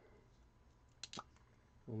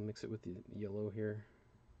 We'll mix it with the yellow here.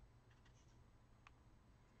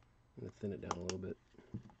 I'm gonna thin it down a little bit.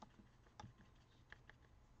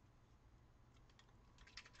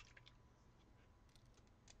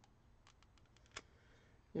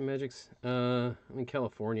 Hey, Magic's. I'm in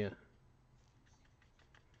California.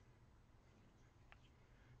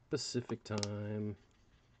 Pacific time.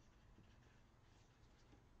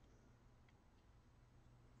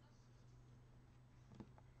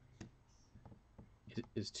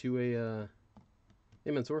 Is 2 a,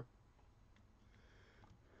 hey, Mansoor.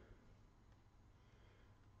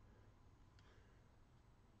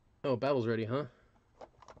 Oh, battle's ready, huh?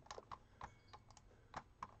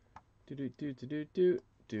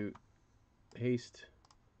 Do. Haste.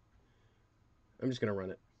 I'm just gonna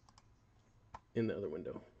run it in the other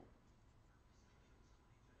window.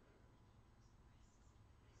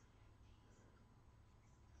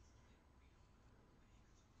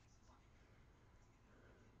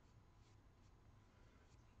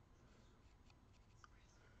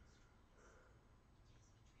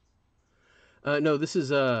 No, this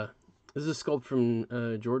is a sculpt from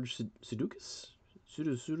George Sudoukis.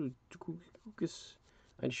 Sudoukis.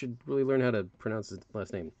 I should really learn how to pronounce his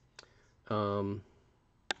last name. Um,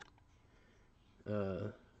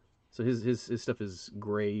 so his stuff is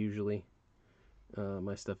gray usually.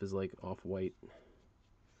 My stuff is like off white.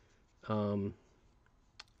 Um,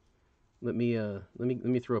 let me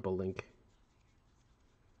throw up a link.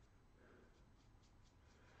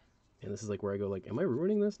 And this is like where I go like, am I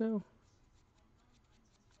ruining this now?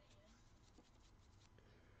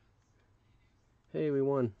 Hey, we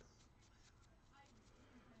won.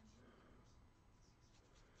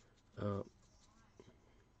 Uh,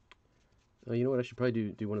 you know what? I should probably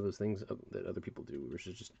do one of those things that other people do, which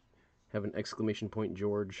is just have an exclamation point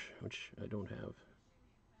George, which I don't have.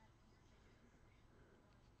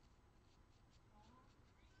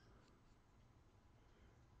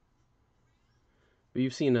 But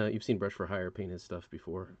you've seen Brush for Hire paint his stuff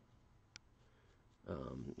before.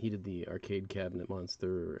 He did the arcade cabinet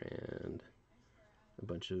monster and a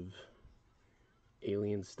bunch of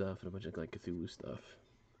alien stuff and a bunch of like Cthulhu stuff,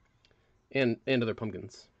 and other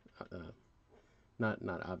pumpkins. Not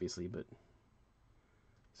obviously, but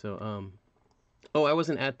so oh, I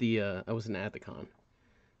wasn't at the con.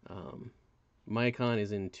 My con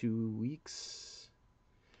is in 2 weeks.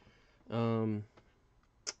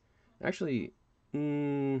 Actually, what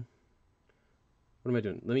am I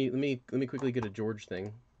doing? Let me quickly get a George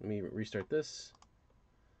thing. Let me restart this.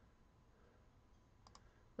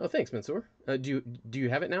 Oh, thanks, Mansoor. Do you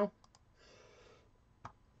have it now?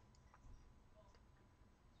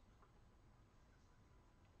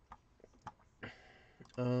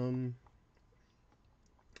 Um,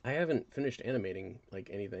 I haven't finished animating like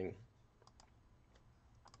anything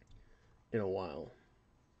in a while.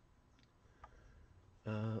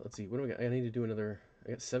 Let's see. What do I got? I need to do another. I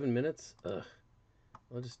got 7 minutes. Ugh.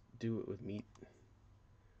 I'll just do it with meat.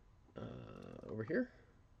 Over here.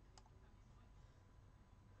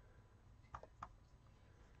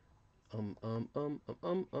 Um.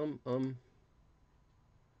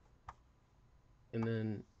 And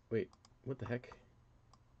then wait. What the heck?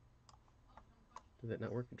 Did that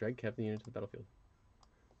not work? Drag captain unit to the battlefield.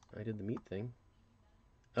 I did the meat thing.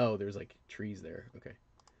 Oh, there's like trees there. Okay.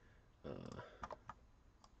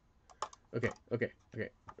 Okay.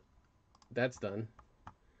 That's done.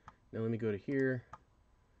 Now let me go to here.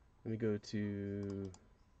 Let me go to.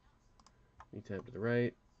 Let me tab to the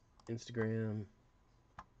right. Instagram.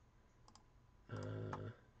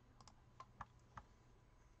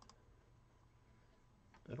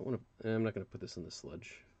 I don't want to. I'm not going to put this in the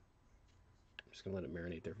sludge. I'm just going to let it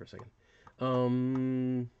marinate there for a second.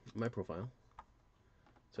 My profile.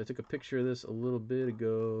 So I took a picture of this a little bit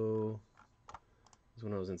ago. This is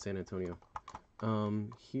when I was in San Antonio.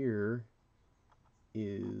 Here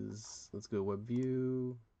is, let's go web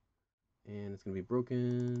view, and it's gonna be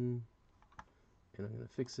broken, and I'm gonna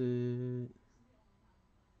fix it.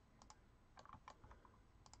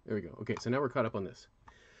 There we go. Okay, so now we're caught up on this.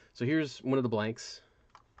 So here's one of the blanks.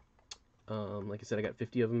 Like I said, I got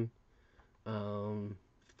 50 of them. Oh,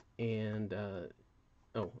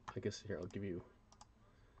 I guess here I'll give you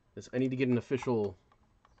this. I need to get an official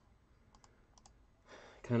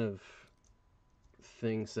kind of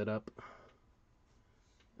thing set up.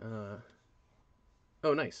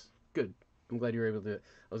 Oh, nice. Good. I'm glad you were able to.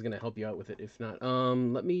 I was gonna help you out with it. If not,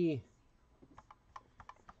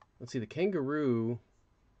 let's see. The kangaroo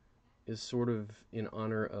is sort of in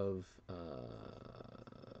honor of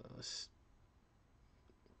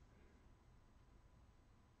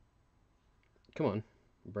come on,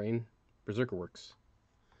 brain, Berserker Works.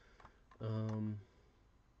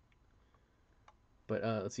 But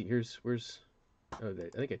let's see. Where's Oh,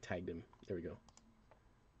 I think I tagged him. There we go.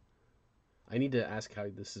 I need to ask how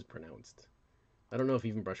this is pronounced. I don't know if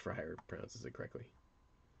even Brush for Hire pronounces it correctly.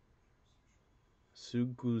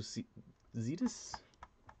 Suguzitis?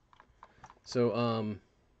 So,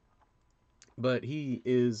 but he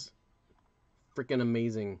is freaking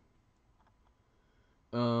amazing.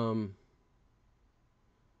 Um,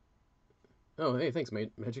 oh, hey, thanks,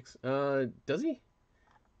 Magix. Does he?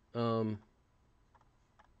 Um,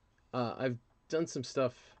 I've done some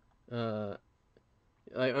stuff. Uh,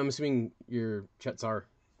 I'm assuming your chats are.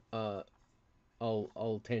 Uh,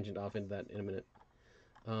 I'll tangent off into that in a minute.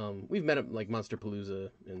 We've met at like Monster Palooza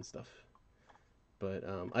and stuff, but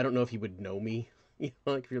I don't know if he would know me. You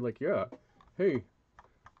know, like if you're like, yeah, hey,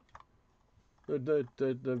 the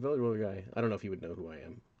volleyball guy. I don't know if he would know who I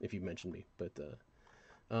am if you mentioned me, but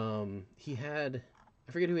he had,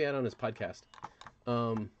 I forget who he had on his podcast.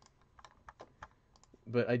 Um,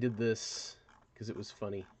 but I did this because it was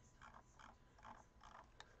funny.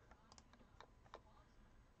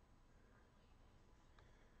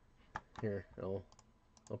 Here,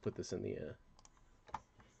 I'll put this in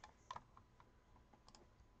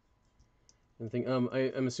the thing.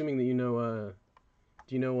 I'm assuming that you know.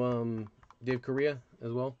 Do you know Dave Correa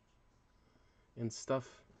as well and stuff?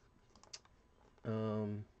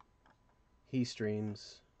 Um, he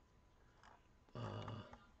streams. Uh,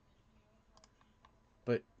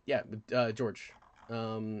 but yeah, George.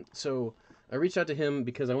 So I reached out to him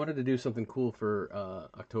because I wanted to do something cool for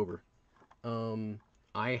October. Um,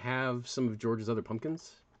 I have some of George's other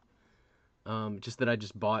pumpkins. Just that I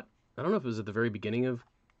just bought. I don't know if it was at the very beginning of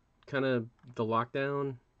kind of the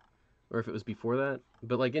lockdown or if it was before that.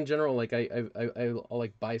 But like in general, like I'll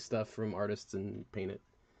like buy stuff from artists and paint it,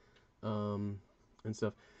 um, and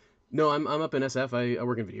stuff. No, I'm up in SF. I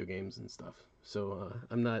work in video games and stuff. So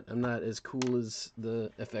I'm not as cool as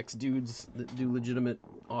the FX dudes that do legitimate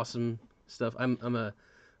awesome stuff. I'm a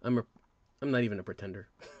I'm not even a pretender.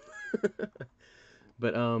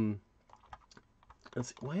 But let's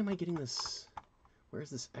see. Why am I getting this? Where's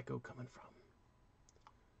this echo coming from?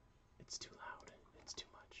 It's too loud. It's too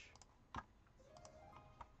much.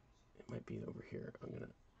 It might be over here. I'm gonna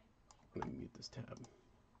mute this tab.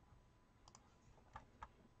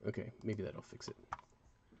 Okay, maybe that'll fix it.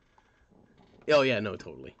 Oh yeah, no,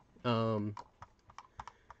 totally.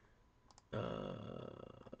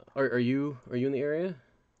 Are you in the area?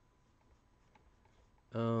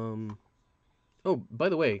 Oh, by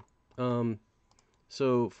the way,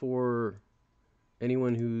 so for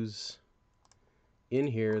anyone who's in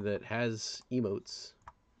here that has emotes,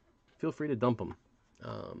 feel free to dump them.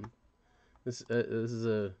 This is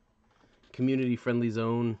a community friendly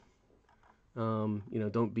zone.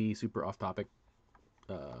 Don't be super off topic,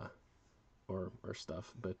 or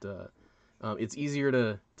stuff, but it's easier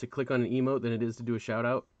to click on an emote than it is to do a shout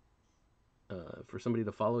out. For somebody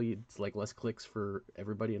to follow you, it's like less clicks for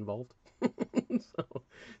everybody involved.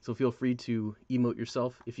 so feel free to emote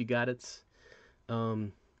yourself if you got it.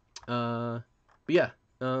 Um, but yeah,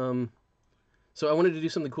 so I wanted to do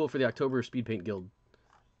something cool for the October Speedpaint Guild,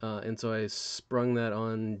 and so I sprung that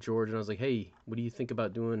on George, and I was like, "Hey, what do you think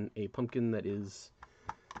about doing a pumpkin that is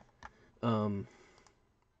a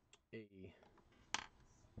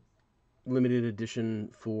limited edition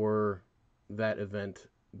for that event,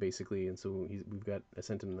 basically?" And so I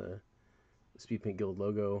sent him the Speed Paint Guild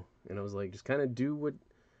logo, and I was like, just kind of do what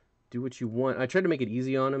you want. I tried to make it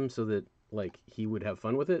easy on him so that like he would have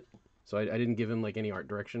fun with it. So I didn't give him like any art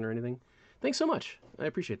direction or anything. Thanks so much. I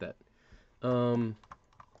appreciate that.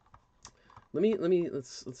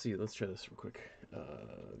 Let's see. Let's try this real quick.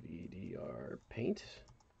 VDR paint.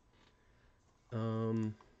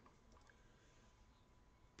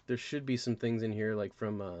 There should be some things in here like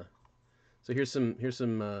from so here's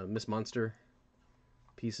some Miss Monster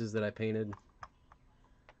pieces that I painted.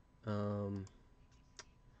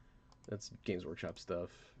 That's Games Workshop stuff,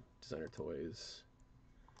 designer toys.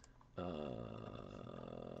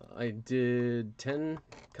 I did 10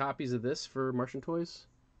 copies of this for Martian Toys.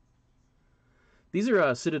 These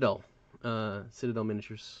are Citadel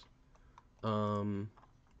miniatures.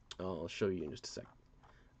 I'll show you in just a sec.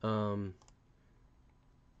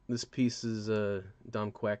 This piece is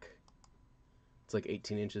Dom Queck. It's like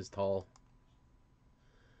 18 inches tall.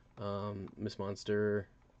 Miss Monster.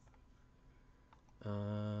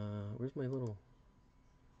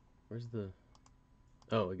 Where's the...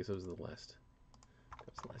 Oh, I guess that was the last.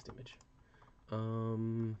 That's the last image.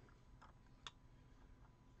 I'm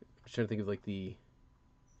trying to think of like the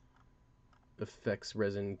effects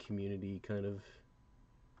resin community kind of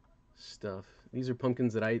stuff. These are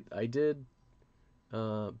pumpkins that I did.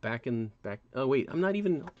 back. Oh wait, I'm not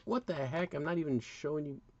even. What the heck? I'm not even showing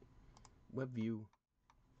you web view.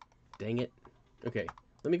 Dang it. Okay,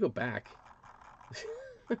 let me go back.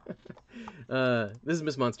 This is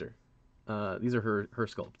Miss Monster. These are her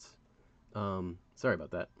sculpts. Sorry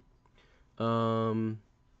about that.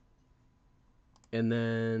 And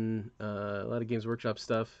then a lot of Games Workshop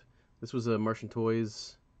stuff. This was a Martian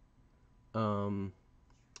Toys um,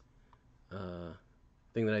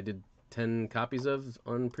 thing that I did 10 copies of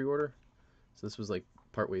on pre-order. So this was like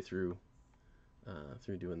partway through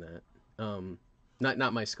doing that.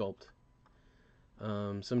 Not my sculpt.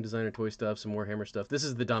 Some designer toy stuff, some Warhammer stuff. This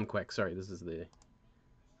is the Dom Quek. Sorry, this is the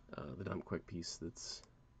Dom Quek piece that's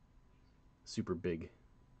super big.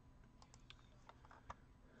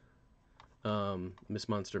 Miss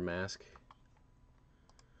Monster mask.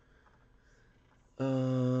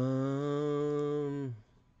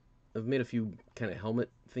 I've made a few kind of helmet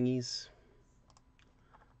thingies.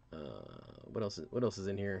 What else is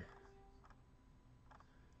in here?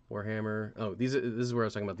 Warhammer. Oh, this is where I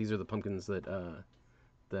was talking about. These are the pumpkins that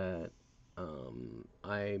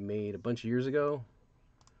I made a bunch of years ago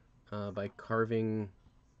by carving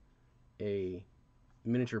a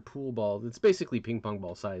miniature pool ball that's basically ping pong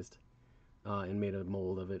ball sized, and made a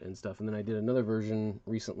mold of it and stuff. And then I did another version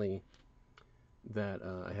recently that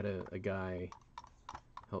I had a guy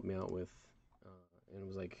help me out with, and it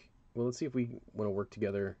was like, well, let's see if we want to work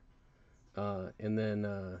together. And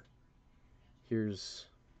then here's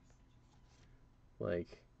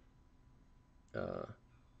like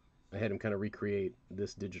I had him kind of recreate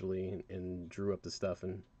this digitally and drew up the stuff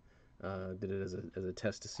and did it as a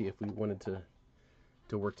test to see if we wanted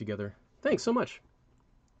to work together. Thanks so much.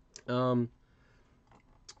 I've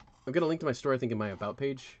got a link to my store, I think, in my about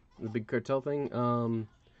page, the big cartel thing.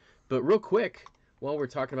 But real quick, while we're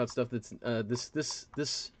talking about stuff that's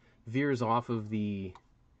this veers off of the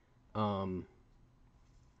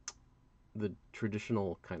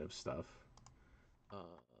traditional kind of stuff.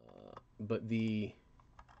 But I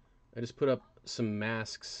just put up some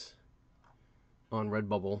masks on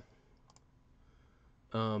Redbubble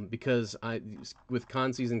because with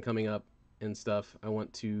con season coming up and stuff, I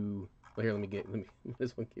want to. Well, here, let me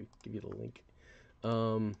this one give you the link.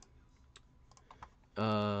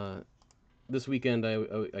 This weekend I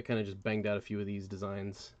kind of just banged out a few of these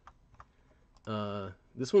designs.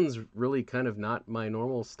 This one's really kind of not my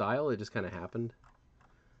normal style. It just kind of happened.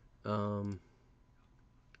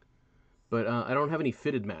 But I don't have any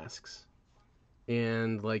fitted masks.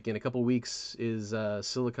 And like in a couple weeks is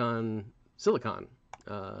Silicon,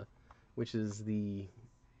 which is the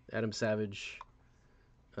Adam Savage,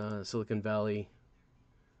 Silicon Valley,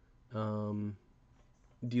 dealio,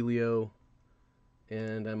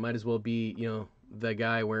 and I might as well be the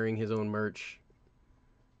guy wearing his own merch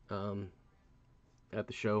at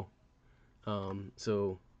the show.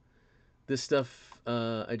 So this stuff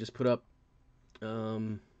I just put up.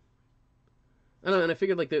 I don't know, and I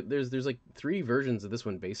figured like there's like 3 versions of this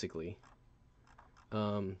one basically.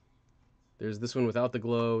 There's this one without the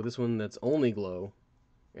glow, this one that's only glow,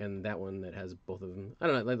 and that one that has both of them. I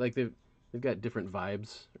don't know, like they've got different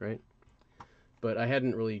vibes, right? But I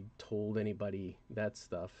hadn't really told anybody that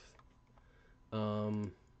stuff.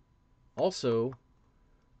 Also,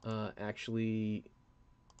 actually,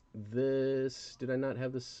 did I not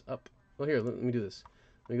have this up? Oh, here, let me do this.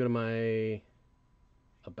 Let me go to my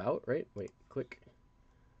about, right? Wait, click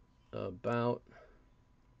about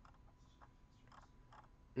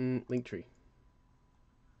Linktree.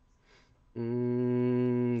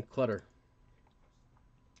 Clutter.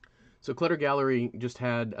 So Clutter Gallery just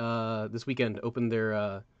had this weekend opened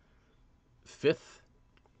their 5th.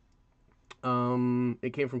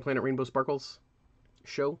 It came from Planet Rainbow Sparkles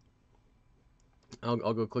show.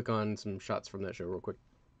 I'll go click on some shots from that show real quick.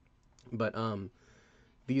 But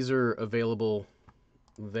these are available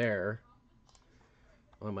there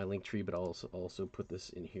on my link tree, but I'll also put this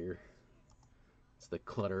in here. It's the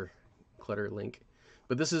clutter link.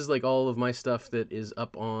 But this is like all of my stuff that is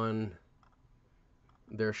up on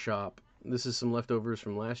their shop. This is some leftovers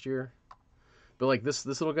from last year. But like this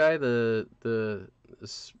little guy,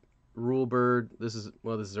 this Rule Bird, this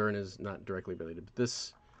Zern is not directly related, but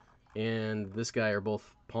this and this guy are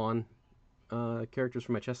both pawn characters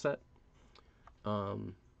from my chess set.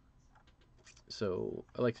 So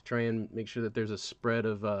I like to try and make sure that there's a spread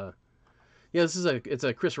of it's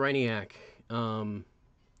a Chris Reiniak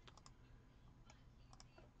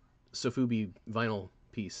Sofubi vinyl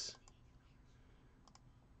piece.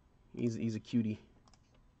 He's a cutie.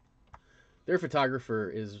 Their photographer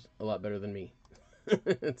is a lot better than me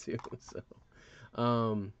too. So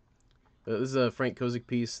This is a Frank Kozik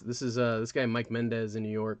piece. This is this guy Mike Mendez in New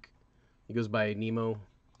York. He goes by Nemo.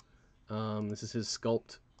 This is his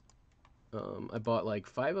sculpt. I bought like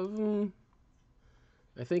 5 of them,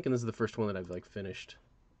 I think, and this is the first one that I've like finished.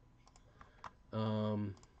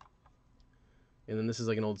 And then this is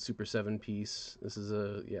like an old Super 7 piece. This is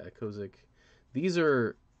a Kozik. These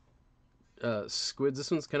are squids.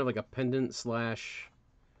 This one's kind of like a pendant slash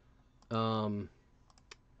ornament.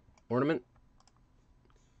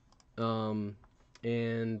 And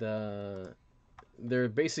they're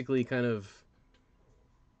basically kind of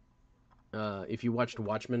if you watched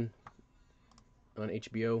Watchmen on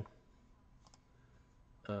HBO,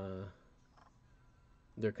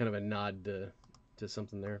 they're kind of a nod to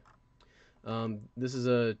something there. This is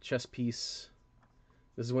a chess piece.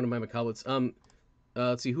 This is one of my Macaulets.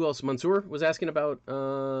 Let's see, who else? Mansoor was asking about.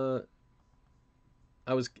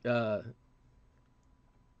 I was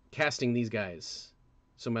casting these guys.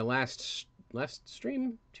 So my last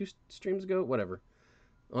stream, 2 streams ago, whatever,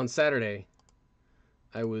 on Saturday,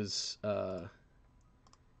 I was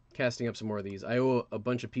casting up some more of these. I owe a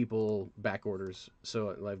bunch of people back orders,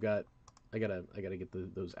 so I gotta get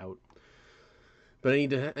those out. But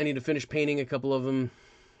I need to finish painting a couple of them,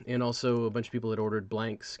 and also a bunch of people had ordered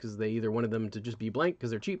blanks because they either wanted them to just be blank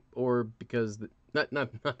because they're cheap, or because not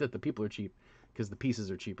that the people are cheap, because the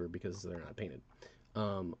pieces are cheaper because they're not painted,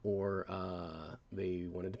 or they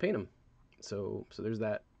wanted to paint them. So there's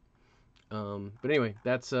that. But anyway,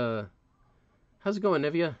 that's how's it going,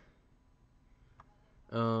 Nevia?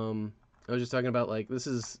 I was just talking about like this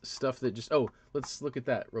is stuff that just let's look at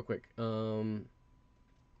that real quick.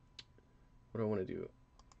 What do I want to do?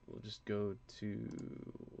 We'll just go to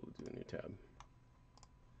we'll do a new tab.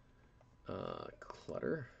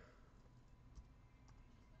 Clutter.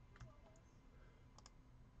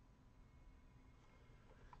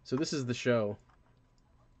 So this is the show.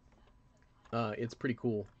 It's pretty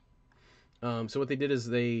cool. So what they did is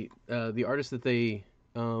they the artist that they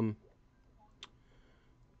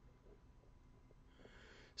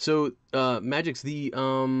Magic's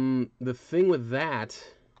the thing with that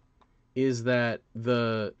is that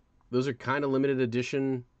those are kind of limited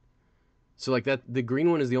edition. So like that the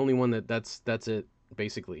green one is the only one that's it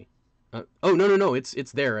basically. No,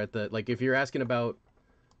 it's there at the like if you're asking about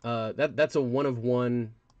that's a one of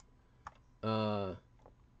one.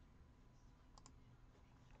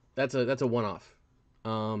 That's a one off.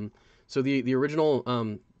 So the original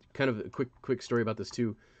kind of a quick story about this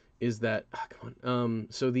too is that come on.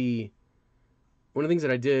 So one of the things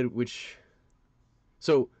that I did,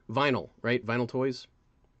 so vinyl, right? Vinyl toys.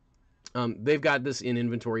 They've got this in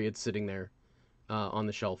inventory. It's sitting there on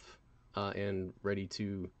the shelf and ready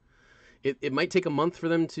to. It might take a month for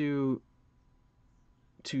them to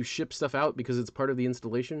ship stuff out because it's part of the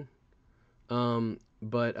installation.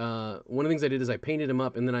 But one of the things I did is I painted them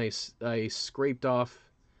up and then I scraped off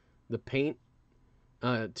the paint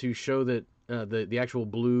to show that the actual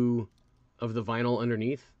blue of the vinyl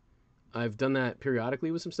underneath. I've done that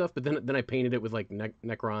periodically with some stuff, but then I painted it with like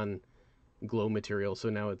Necron glow material, so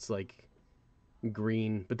now it's like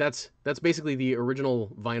green. But that's basically the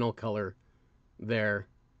original vinyl color there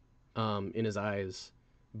in his eyes,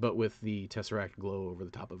 but with the Tesseract glow over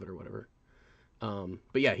the top of it or whatever.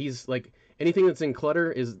 But yeah, he's like anything that's in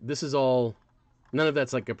clutter this is all none of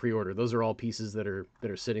that's like a pre-order. Those are all pieces that are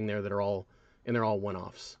sitting there that are all and they're all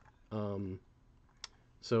one-offs.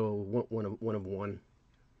 So one of one.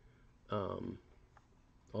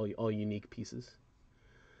 All unique pieces.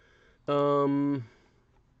 But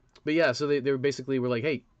yeah, so they basically were like,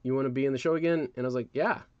 "Hey, you want to be in the show again?" And I was like,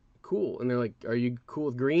 "Yeah, cool." And they're like, "Are you cool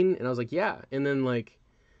with green?" And I was like, "Yeah." And then like,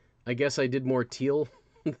 I guess I did more teal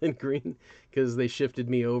than green because they shifted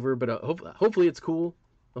me over. But hopefully it's cool.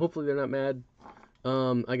 Hopefully they're not mad.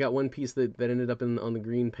 I got one piece that ended up on the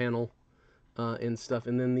green panel and stuff.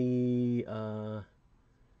 And then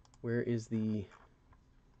where is the?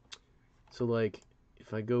 So like,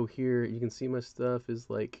 if I go here, you can see my stuff is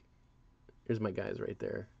like, here's my guys right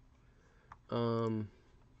there. But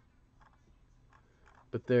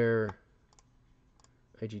they're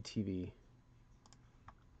IGTV.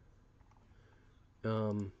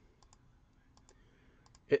 One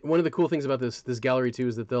of the cool things about this gallery too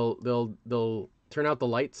is that they'll turn out the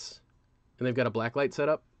lights, and they've got a black light set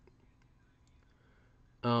up.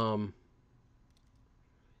 And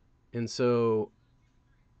so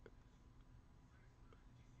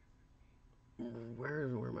where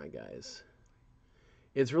are my guys?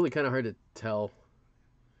 It's really kind of hard to tell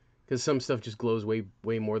because some stuff just glows way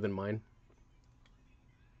more than mine.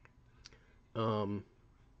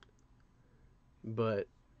 But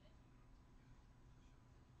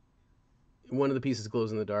one of the pieces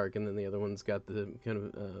glows in the dark, and then the other one's got the kind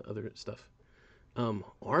of other stuff.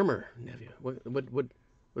 Armor, Nevia. What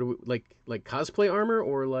are we, like cosplay armor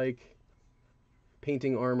or like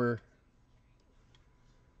painting armor?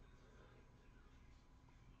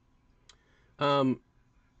 Um.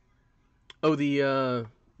 Oh, the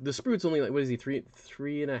Sprute's only like, what is he,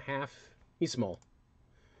 three and a half? He's small.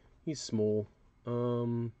 He's small. I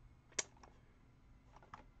don't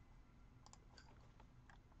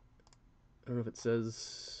know if it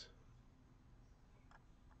says.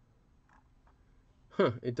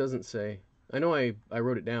 Huh, it doesn't say. I know I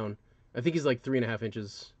wrote it down. I think he's like 3.5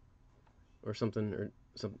 inches or something, or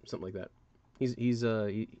something like that.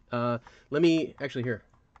 Let me actually here.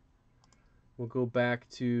 We'll go back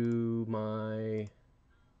to my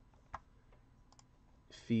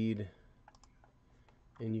feed,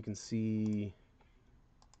 and you can see.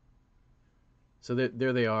 So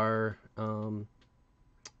there they are, and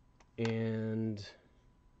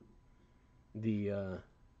the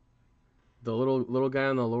little guy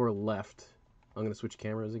on the lower left. I'm gonna switch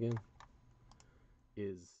cameras again.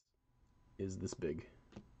 Is this big?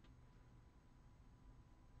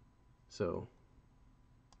 So.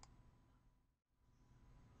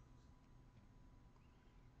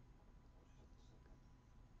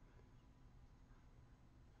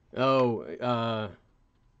 Oh,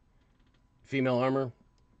 female armor.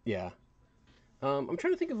 Yeah. I'm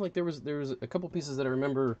trying to think of like there was a couple pieces that I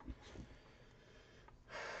remember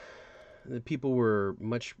that people were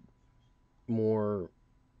much more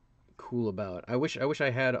cool about. I wish I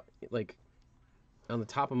had like on the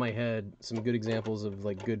top of my head some good examples of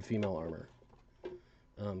like good female armor.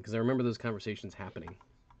 Because I remember those conversations happening.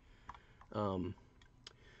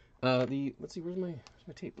 Let's see, where's my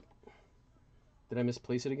tape? Did I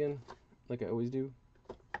misplace it again, like I always do?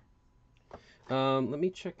 Let me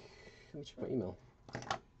check my email.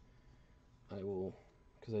 I will,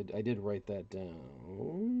 because I did write that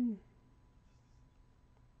down.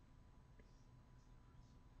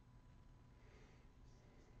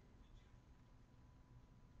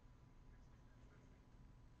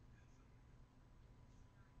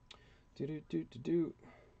 Do.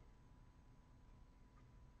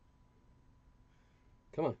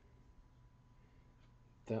 Come on.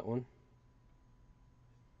 That one.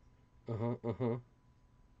 Uh-huh.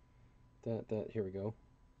 That, here we go.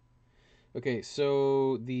 Okay,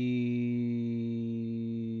 so the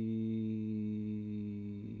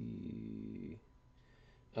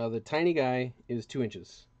tiny guy is 2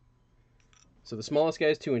 inches. So the smallest guy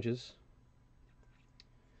is 2 inches.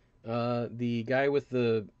 The guy with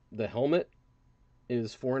the helmet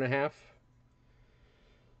is 4.5.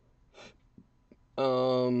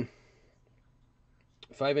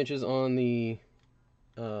 5 inches on the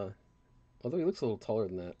although he looks a little taller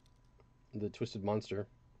than that, the twisted monster.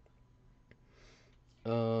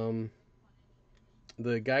 The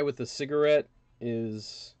guy with the cigarette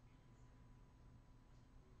is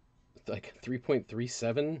like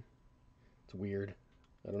 3.37. It's weird.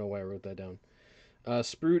 I don't know why I wrote that down.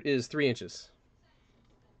 Sprute is 3 inches.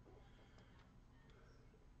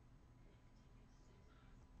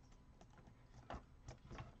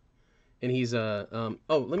 And he's oh,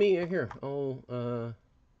 let me here.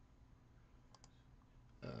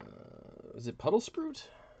 Is it Puddle Sprute?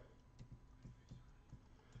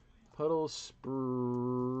 Puddle Sprute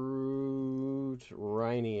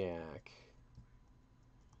Rhiniac.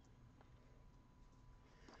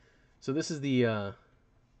 So this is the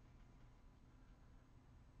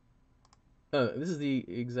this is the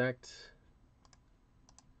exact.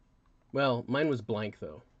 Well, mine was blank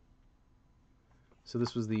though. So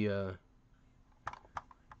this was the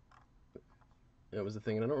that was the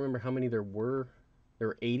thing, and I don't remember how many there were. There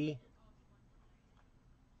were 80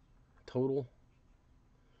 total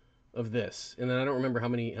of this, and then I don't remember how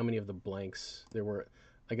many of the blanks there were.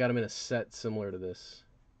 I got them in a set similar to this.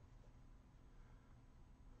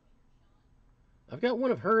 I've got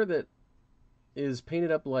one of her that is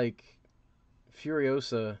painted up like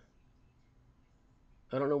Furiosa.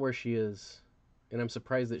 I don't know where she is, and I'm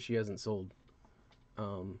surprised that she hasn't sold.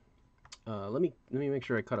 Let me make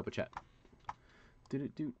sure I caught up with chat.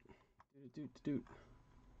 Do.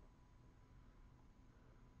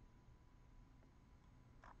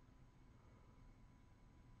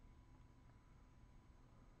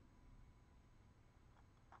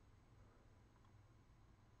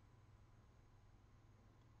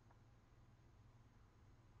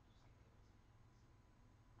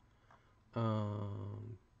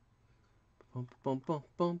 Bum bum bum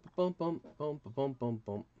bum bum bum bum bum bum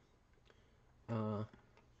bum.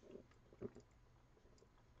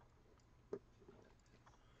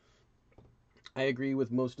 I agree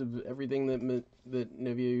with most of everything that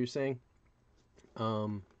Nevia you're saying.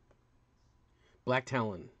 Um, Black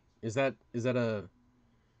Talon, is that a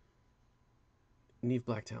Neve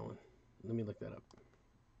Black Talon? Let me look that up.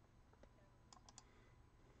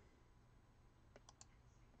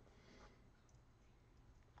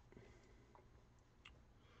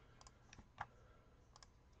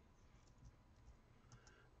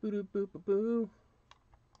 Boo boo boo boo.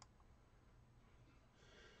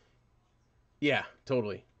 Yeah,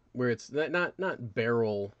 totally. Where it's not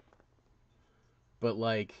barrel, but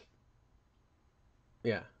like,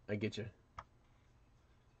 yeah, I get you.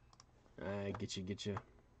 I get you.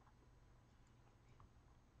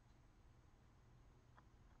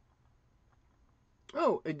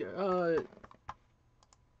 Oh,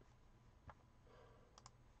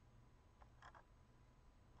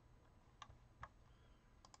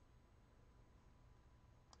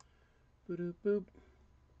 boop boop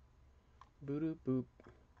boop boop.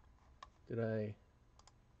 Did I?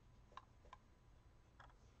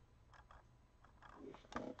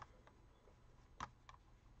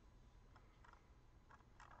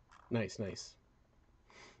 Nice, nice.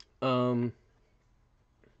 Um,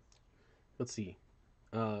 let's see.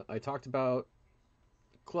 I talked about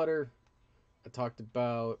clutter. I talked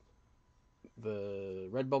about the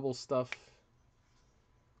Redbubble stuff.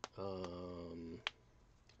 Um,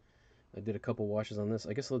 I did a couple washes on this.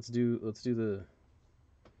 I guess let's do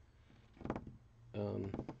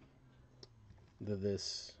um, the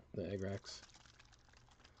egg racks.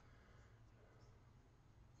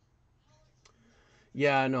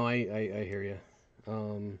 Yeah, no, I hear you.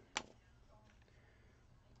 Um,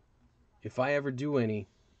 if I ever do any,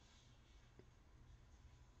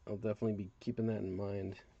 I'll definitely be keeping that in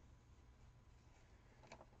mind.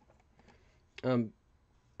 Um,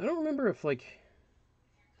 I don't remember if like,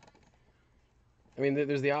 I mean,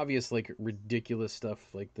 there's the obvious like ridiculous stuff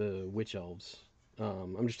like the witch elves.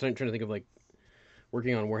 I'm just trying to think of like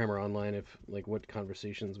working on Warhammer Online, if like what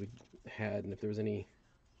conversations we had and if there was any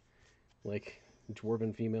like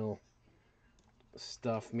dwarven female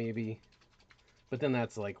stuff maybe. But then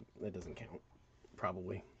that's like that doesn't count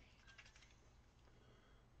probably.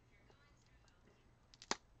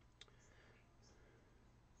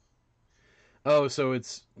 Oh, so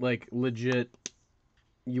it's like legit.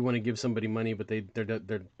 You want to give somebody money, but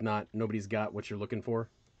they're not. Nobody's got what you're looking for.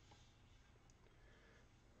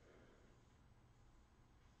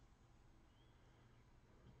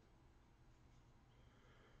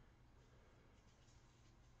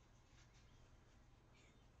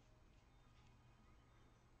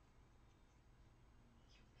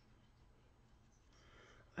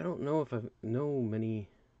 I don't know if I know many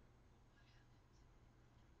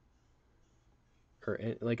or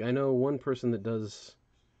like I know one person that does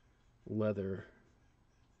leather.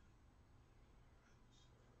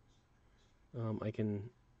 I can.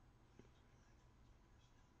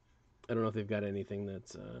 I don't know if they've got anything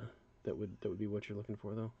that would be what you're looking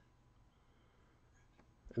for though.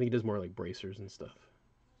 I think he does more like bracers and stuff.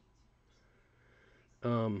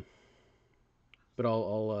 Um, but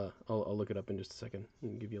I'll look it up in just a second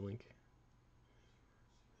and give you a link.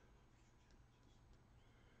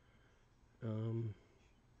 Um,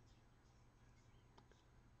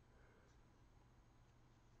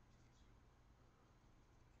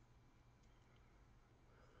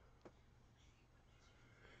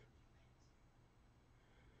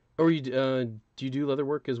 or you do you do leather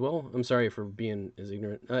work as well? I'm sorry for being as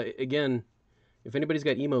ignorant. Again, if anybody's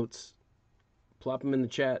got emotes, plop them in the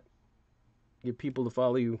chat. Get people to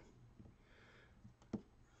follow you.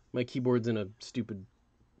 My keyboard's in a stupid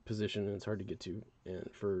position and it's hard to get to, and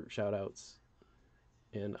for shout outs.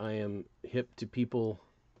 And I am hip to people.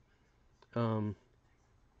 Um,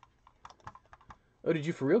 oh, did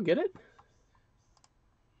you for real get it?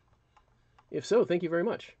 If so, thank you very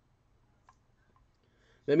much.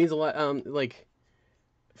 That means a lot. Like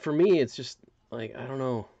for me, it's just like I don't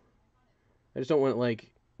know. I just don't want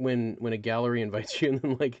like when a gallery invites you and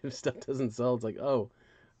then like if stuff doesn't sell, it's like oh,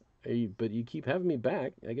 but you keep having me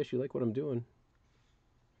back. I guess you like what I'm doing.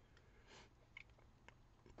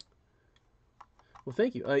 Well,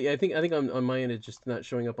 thank you. I think on my end it's just not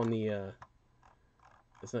showing up on the.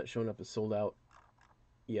 It's not showing up as sold out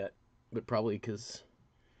yet, but probably because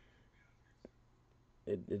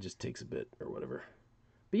it just takes a bit or whatever.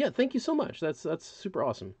 But yeah, thank you so much. That's super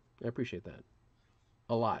awesome. I appreciate that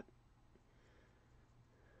a lot.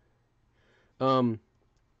 Um,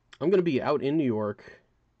 I'm gonna be out in New York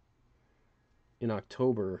in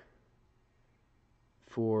October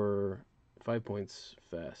for Five Points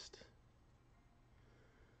Fest.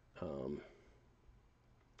 Um,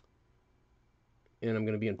 and I'm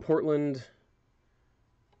gonna be in Portland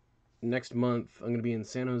next month I'm gonna be in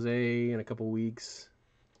San Jose in a couple weeks.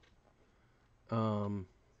 Um,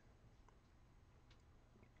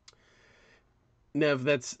 Nev,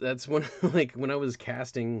 that's when like when I was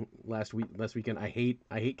casting last weekend. I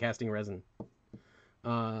hate casting resin.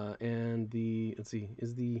 And the let's see,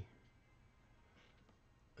 is the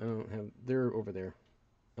I don't have they're over there.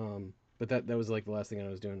 But that was like the last thing I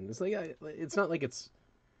was doing. It's like it's not like it's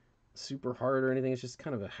super hard or anything. It's just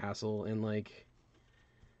kind of a hassle and like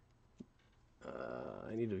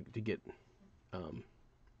I need to get um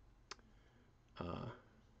uh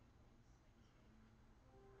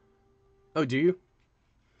oh, do you?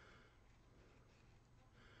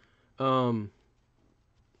 Um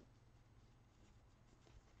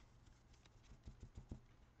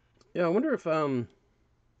yeah, I wonder if are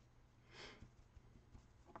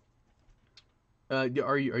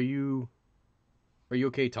you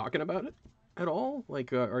okay talking about it at all?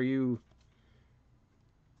 Like are you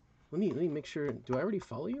let me make sure. Do I already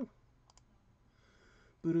follow you?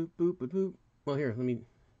 Boop boop boop boop. Well, here, let me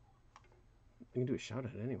I can do a shout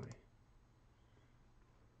out anyway.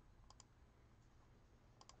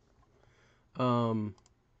 Um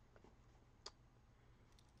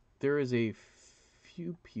there is a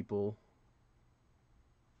few people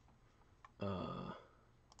what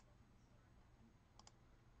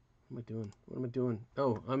am I doing? What am I doing?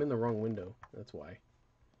 Oh, I'm in the wrong window. That's why.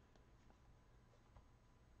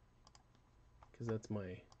 Because that's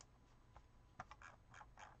my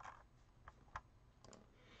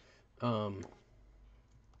um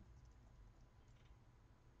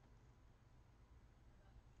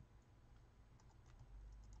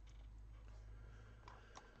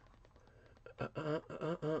uh, uh,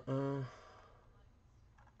 uh, uh, uh.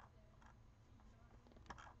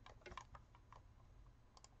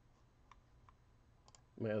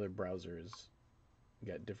 My other browser has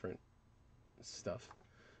got different stuff.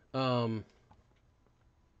 Um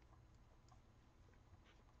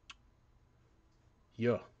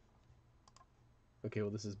yeah. Okay,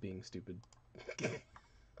 well this is being stupid.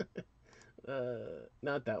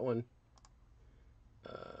 Not that one.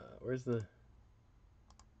 Where's the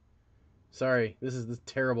Sorry, this is the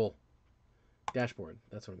terrible dashboard.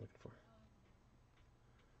 That's what I'm looking for.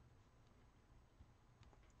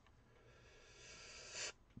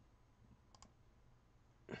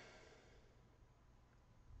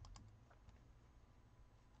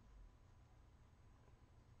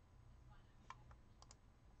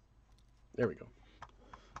 There we go.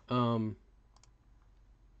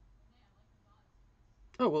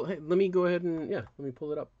 Oh well, hey, let me go ahead and yeah, let me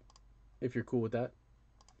pull it up if you're cool with that.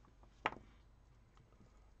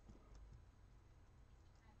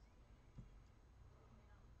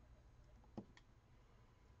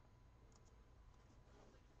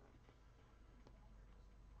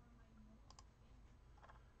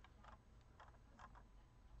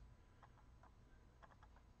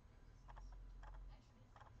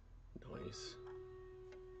 Nice.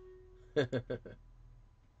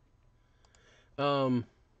 um,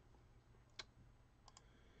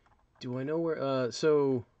 do I know where?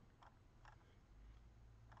 So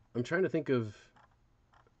I'm trying to think of.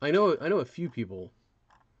 I know a few people.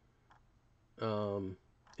 And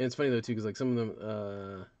it's funny though too, because like some of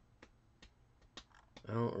them,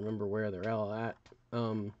 I don't remember where they're all at.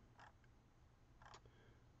 And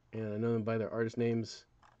I know them by their artist names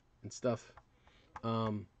and stuff.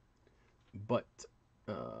 Um, but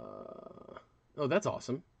oh, that's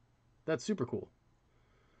awesome. That's super cool.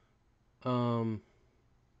 Um,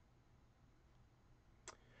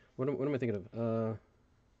 what am I thinking of?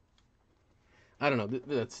 I don't know.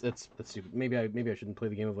 That's stupid. Maybe I shouldn't play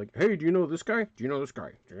the game of like, hey, do you know this guy? Do you know this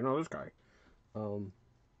guy? Do you know this guy? Um,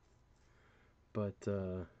 but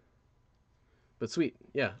sweet.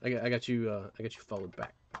 Yeah, I got you. I got you followed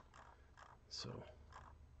back. So,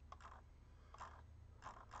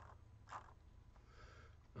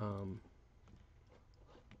 um,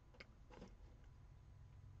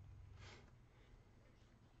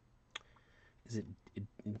 is it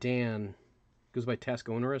Dan? Goes by Task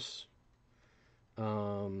Onerous.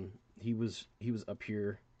 He was up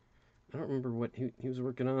here. I don't remember what he was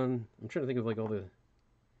working on. I'm trying to think of like all the.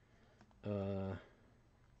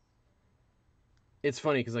 It's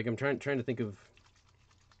funny because like I'm trying to think of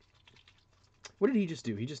what did he just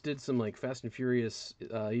do? He just did some like Fast and Furious.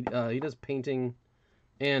 He does painting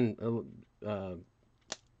and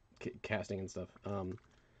casting and stuff.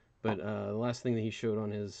 But the last thing that he showed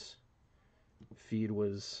on his feed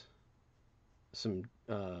was some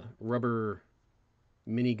rubber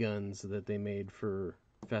miniguns that they made for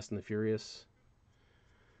Fast and the Furious.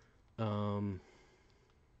 Um,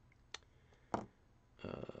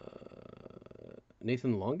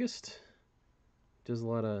 Nathan Longest does a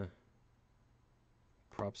lot of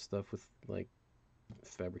prop stuff with like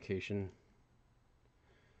fabrication.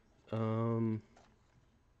 And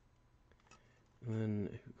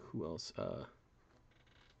then who else? I'm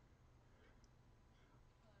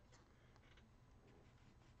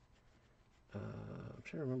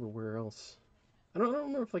trying to remember where else. I don't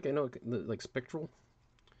remember if like I know like Spectral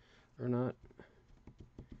or not.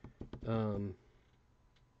 Um,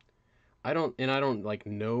 I don't like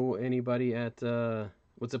know anybody at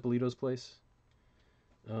what's at Polito's place.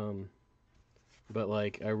 Um, but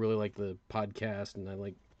like I really like the podcast, and I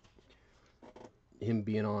like him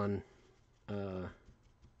being on. What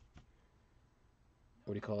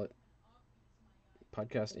do you call it?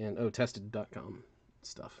 Podcast and tested.com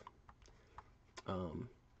stuff. Um,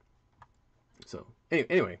 so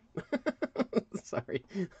anyway, sorry.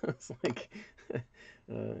 It's like it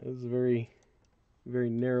was a very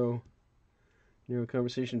narrow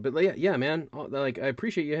conversation, but yeah, man. Like I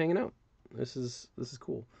appreciate you hanging out. This is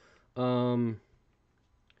cool. God, I'm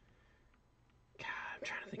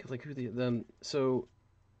trying to think of like who the so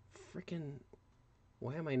freaking.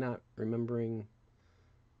 Why am I not remembering?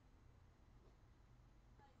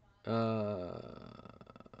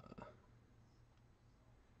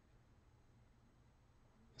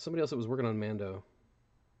 Somebody else that was working on Mando,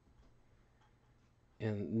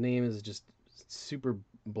 and name is just super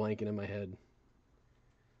blanking in my head.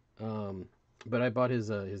 But I bought his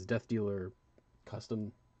Death Dealer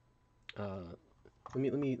custom. Let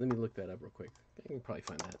me look that up real quick. I can probably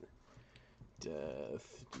find that.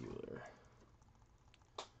 Death Dealer.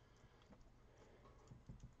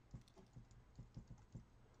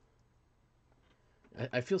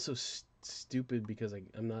 I feel so stupid because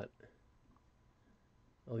I'm not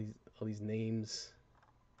all these names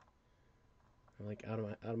are like out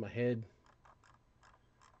of my head.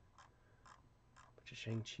 Bunch of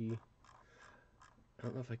Shang-Chi. I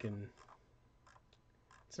don't know if I can.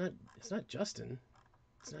 It's not Justin.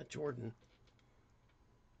 It's not Jordan.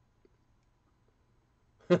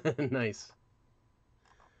 Nice.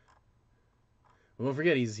 Well, don't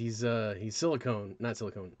forget he's silicone, not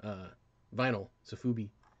silicone. Vinyl, so Fubi.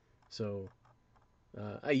 So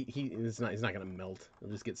he's not gonna melt.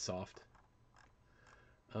 It'll just get soft.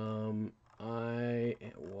 What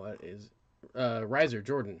is Riser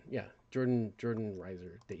Jordan? Yeah, Jordan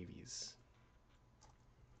Riser Davies.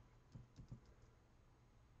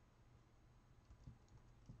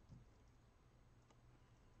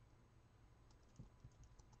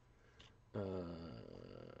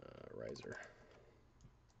 Riser.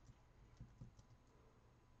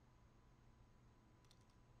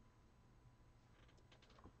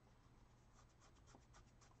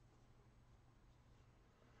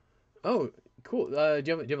 Oh, cool.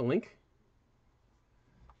 Do you have a link?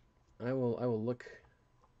 I will look.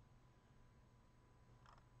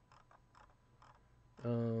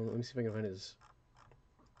 Let me see if I can find his.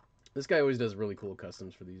 This guy always does really cool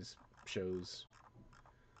customs for these shows.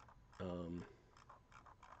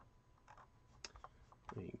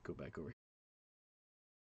 Let me go back over